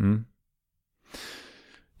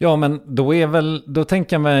 Ja, men då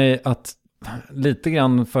tänker jag mig att lite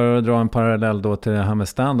grann, för att dra en parallell då till det här med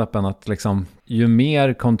stand-upen, att liksom, ju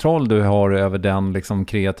mer kontroll du har över den liksom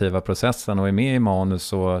kreativa processen och är med i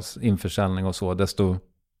manus och införsäljning och så, desto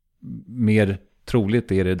mer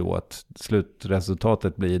troligt är det då att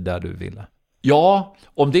slutresultatet blir där du ville. Ja,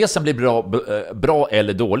 om det sen blir bra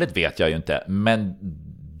eller dåligt vet jag ju inte, men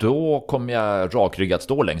då kommer jag rakryggat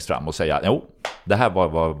stå längst fram och säga, jo, det här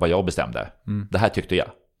var vad jag bestämde. Det här tyckte jag.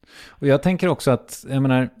 Och jag tänker också att,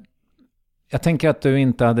 jag tänker att du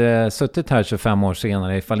inte hade suttit här 25 år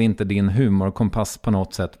senare ifall inte din humorkompass på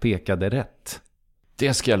något sätt pekade rätt.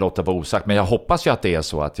 Det ska jag låta vara osagt, men jag hoppas ju att det är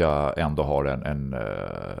så att jag ändå har en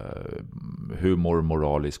humor,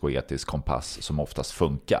 moralisk och etisk kompass som oftast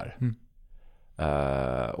funkar.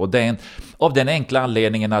 Och av den enkla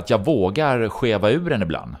anledningen att jag vågar skeva ur den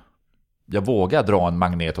ibland. Jag vågar dra en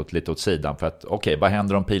magnet lite åt sidan för att okej, vad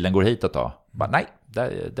händer om pilen går hitåt då? Nej,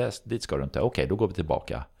 dit ska du inte. Okej, då går vi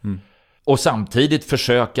tillbaka. Och samtidigt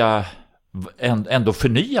försöka ändå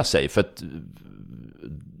förnya sig, för att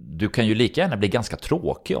du kan ju lika gärna bli ganska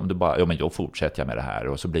tråkig om du bara, ja men då fortsätter jag med det här,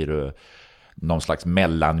 och så blir du någon slags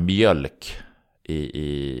mellanmjölk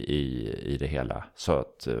i det hela. Så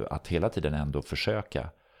att hela tiden ändå försöka.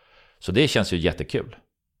 Så det känns ju jättekul.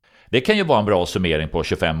 Det kan ju vara en bra summering på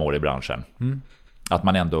 25 år i branschen. Att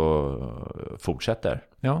man ändå fortsätter.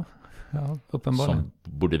 Ja, uppenbarligen. Som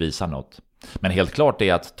borde visa något. Men helt klart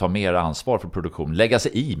är att ta mer ansvar för produktion. Lägga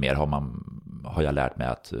sig i mer har jag lärt mig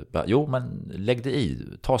att, jo men lägg dig i,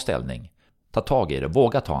 ta ställning. Ta tag i det,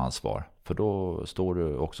 våga ta ansvar. För då står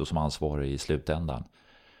du också som ansvarig i slutändan.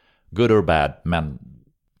 Good or bad, men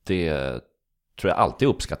det tror jag alltid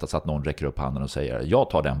uppskattas att någon räcker upp handen och säger, jag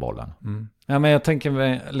tar den bollen. Ja, men jag tänker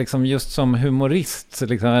mig liksom just som humorist,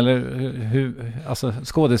 liksom, eller alltså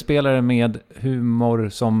skådespelare med humor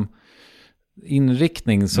som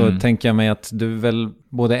inriktning, så tänker jag mig att du väl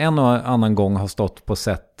både en och annan gång har stått på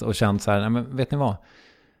set och känt så här, nej men vet ni vad?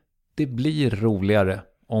 Det blir roligare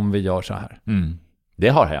om vi gör så här. Det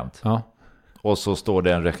har hänt. Ja. Och så står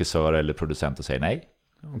det en regissör eller producent och säger nej.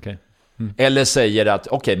 Okay. Eller säger att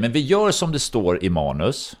okej, men vi gör som det står i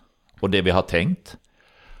manus och det vi har tänkt,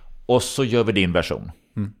 och så gör vi din version.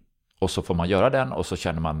 Och så får man göra den, och så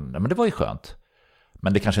känner man, nej men det var ju skönt.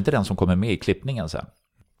 Men det kanske inte är den som kommer med i klippningen sen.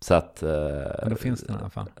 Så att, men då finns det i alla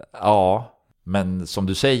fall. Ja, men som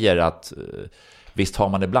du säger att visst har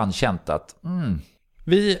man ibland känt att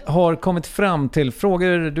Vi har kommit fram till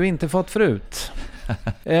frågor du inte fått förut.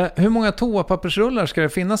 Hur många toapappersrullar ska det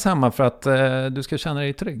finnas hemma för att du ska känna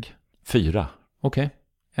dig trygg? 4. Okej,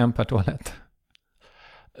 en per toalett.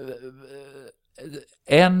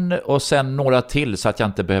 En och sen några till så att jag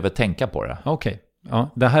inte behöver tänka på det. Okej. Ja,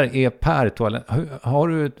 det här är per toalett. Har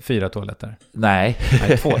du 4 toaletter? Nej.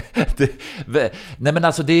 2. Nej, men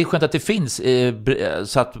alltså det är skönt att det finns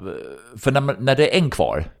så att, för när det är en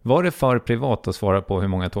kvar. Var det för privat att svara på hur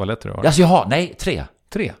många toaletter du har? Alltså jaha, nej, 3.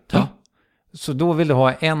 3? Ja. Så då vill du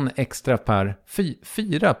ha en extra per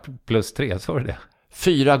 4 plus 3, så var det?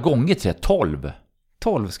 4 gånger 3, 12.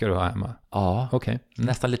 12 ska du ha hemma? Ja, okej.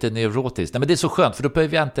 Nästan lite neurotiskt. Nej, men det är så skönt, för då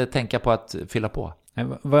behöver jag inte tänka på att fylla på.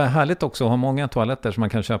 Vad härligt också att ha många toaletter så man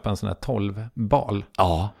kan köpa en sån här 12-bal.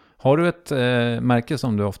 Ja. Har du ett märke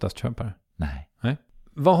som du oftast köper? Nej.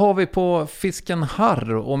 Vad har vi på fisken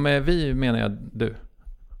harr? Och med vi menar jag du.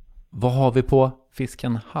 Vad har vi på?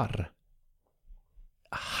 Fisken harr.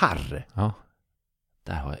 Harr? Ja.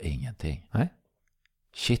 Där har jag ingenting. Nej.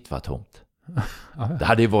 Shit vad tomt. Det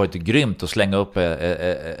hade ju varit grymt att slänga upp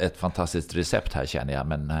ett fantastiskt recept här, känner jag,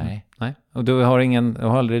 men nej. Nej. Och du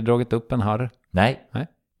har aldrig dragit upp en harr? Nej.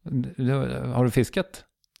 Har du fiskat?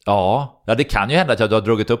 Ja, det kan ju hända att jag har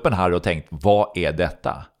dragit upp en harr och tänkt, vad är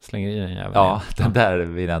detta? Slänger i den jäveln. Ja, den där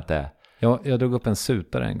vill jag inte. Jag drog upp en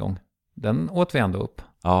sutare en gång. Den åt vi ändå upp.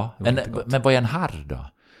 Ja, men vad är en harr då?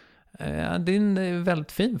 Det är en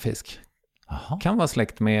väldigt fin fisk. Aha. Kan vara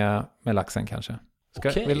släkt med laxen kanske.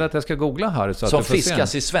 Okej. Vill du att jag ska googla harr? Så som att du får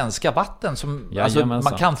fiskas se i svenska vatten? Alltså, man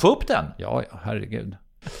kan få upp den? Ja, herregud.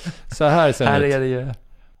 Så här ser här den ut. Är det ju...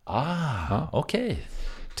 Okej.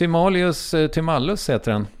 Thymallus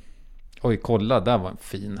heter den. Oj, kolla, där var en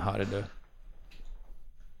fin harr du.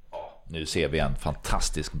 Nu ser vi en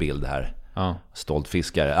fantastisk bild här. Ja. Stolt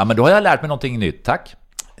fiskare. Ja, men då har jag lärt mig någonting nytt, tack.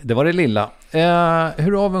 Det var det lilla.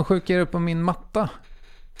 Hur avundsjuk är du på min matta?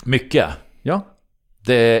 Mycket. Ja.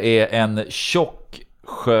 Det är en tjock,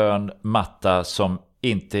 skön matta som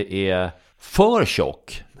inte är för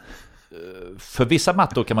tjock. För vissa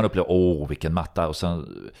mattor kan man uppleva, vilken matta. Och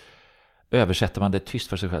sen översätter man det tyst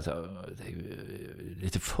för sig själv. Det är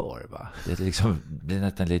lite för, va? Det är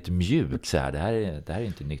nästan lite mjuk så här. Det här är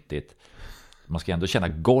inte nyttigt. Man ska ändå känna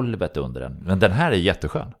golvet under den. Men den här är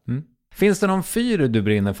jätteskön. Mm. Finns det någon fyr du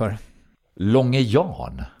brinner för? Långe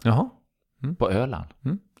Jan. Jaha. På Öland.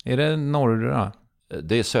 Mm. Är det norra?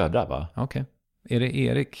 Det är södra, va? Okej. Är det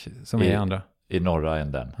Erik som är andra? I norra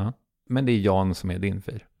änden. Ja. Men det är Jan som är din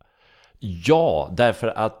fyr? Ja, därför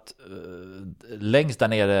att längst där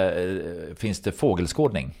nere finns det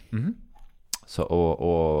fågelskådning. Mm. Så,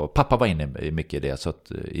 och pappa var inne i mycket i det, så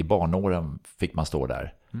att i barnåren fick man stå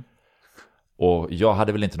där. Mm. Och jag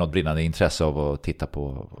hade väl inte något brinnande intresse av att titta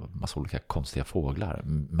på massa olika konstiga fåglar.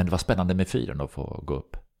 Men det var spännande med fyren att få gå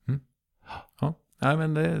upp. Mm. Ja. Nej,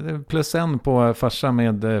 men det är plus en på farsa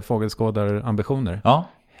med fågelskådarambitioner. Ja.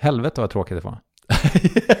 Helvete vad tråkigt det var.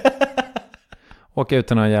 Åka ut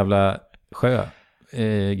till någon jävla sjö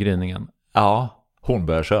i gryningen. Ja,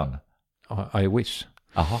 Hornborgasjön. I wish.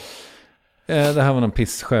 Aha. Det här var någon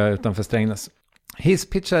pisssjö utanför Strängnäs.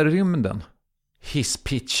 Hisspitcha rymden.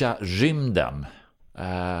 Hisspitcha rymden.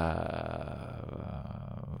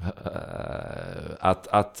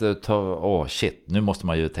 Att ta... shit, nu måste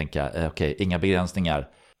man ju tänka, okej, inga begränsningar.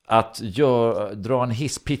 Att dra en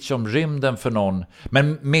hisspitch om rymden för någon.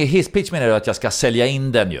 Men med hisspitch menar du att jag ska sälja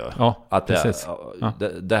in den ju. Ja, att precis.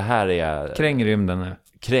 Det här är... Kräng rymden nu.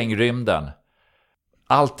 Kräng rymden.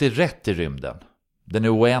 Allt är rätt i rymden. Den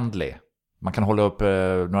är oändlig. Man kan hålla upp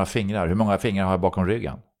några fingrar. Hur många fingrar har jag bakom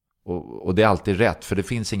ryggen? Och det är alltid rätt, för det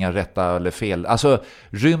finns inga rätta eller fel. Alltså,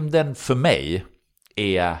 rymden för mig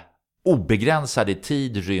är obegränsad i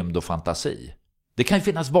tid, rymd och fantasi. Det kan ju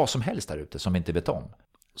finnas vad som helst där ute som vi inte vet om.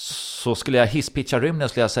 Så skulle jag hisspitcha rymden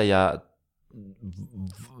skulle jag säga,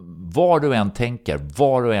 var du än tänker,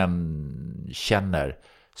 var du än känner,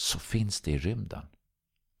 så finns det i rymden.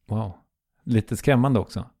 Wow. Lite skrämmande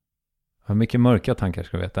också. Hur mycket mörka tankar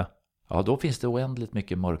ska du veta? Ja, då finns det oändligt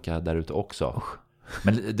mycket mörka där ute också.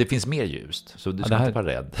 Men det finns mer ljust, så du ska inte vara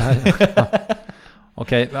rädd.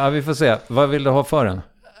 Okej, vi får se. Vad vill du ha för den?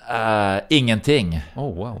 Ingenting.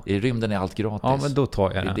 Wow. I rymden är allt gratis. Ja, men då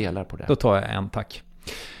tar jag Vi delar på det. Då tar jag en, tack.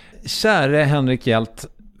 Käre Henrik Hjelt,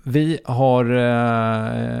 vi har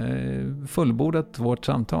fullbordat vårt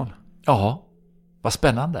samtal. Ja, vad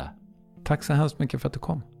spännande. Tack så hemskt mycket för att du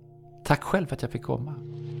kom. Tack själv för att jag fick komma.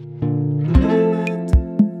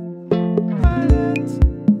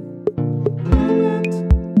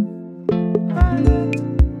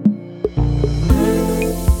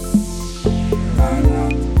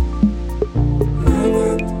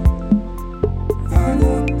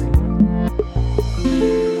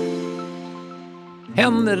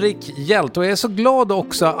 Henrik Hjelt, och jag är så glad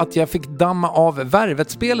också att jag fick damma av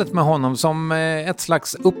Värvet-spelet med honom som ett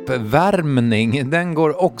slags uppvärmning. Den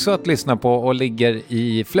går också att lyssna på och ligger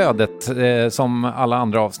i flödet som alla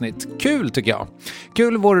andra avsnitt. Kul tycker jag.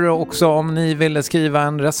 Kul vore det också om ni ville skriva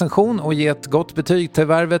en recension och ge ett gott betyg till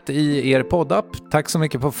Värvet i er poddapp. Tack så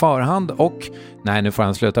mycket på förhand och... Nej, nu får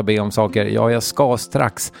han sluta be om saker. Ja, jag ska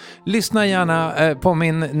strax. Lyssna gärna på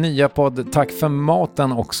min nya podd Tack för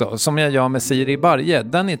maten också, som jag gör med Siri Barje.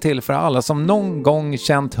 Den är till för alla som någon gång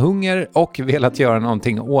känt hunger och velat göra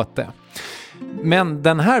någonting åt det. Men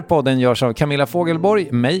den här podden görs av Camilla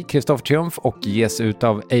Fogelborg, mig, Kristoffer Triumf, och ges ut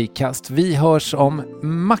av Acast. Vi hörs om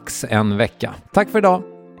max en vecka. Tack för idag.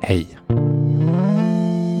 Hej!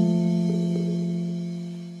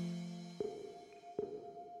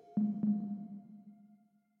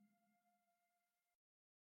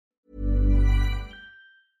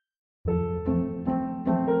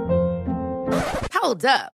 Hold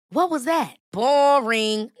up. What was that?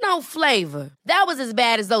 Boring. No flavor. That was as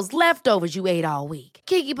bad as those leftovers you ate all week.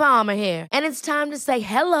 Keke Palmer here, and it's time to say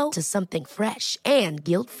hello to something fresh and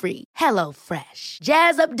guilt-free. Hello Fresh.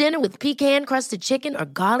 Jazz up dinner with pecan-crusted chicken or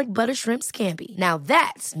garlic butter shrimp scampi. Now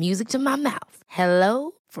that's music to my mouth.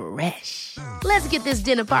 Hello Fresh. Let's get this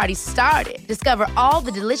dinner party started. Discover all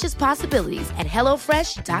the delicious possibilities at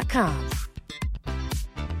hellofresh.com.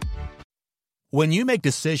 When you make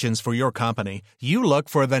decisions for your company, you look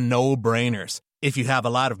for the no-brainers. If you have a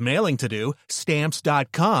lot of mailing to do,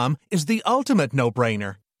 Stamps.com is the ultimate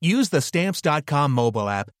no-brainer. Use the Stamps.com mobile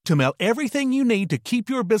app to mail everything you need to keep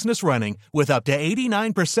your business running with up to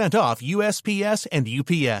 89% off USPS and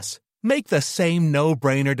UPS. Make the same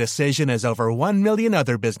no-brainer decision as over 1 million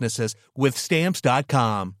other businesses with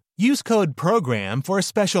Stamps.com. Use code PROGRAM for a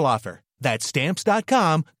special offer. That's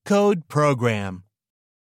Stamps.com, code PROGRAM.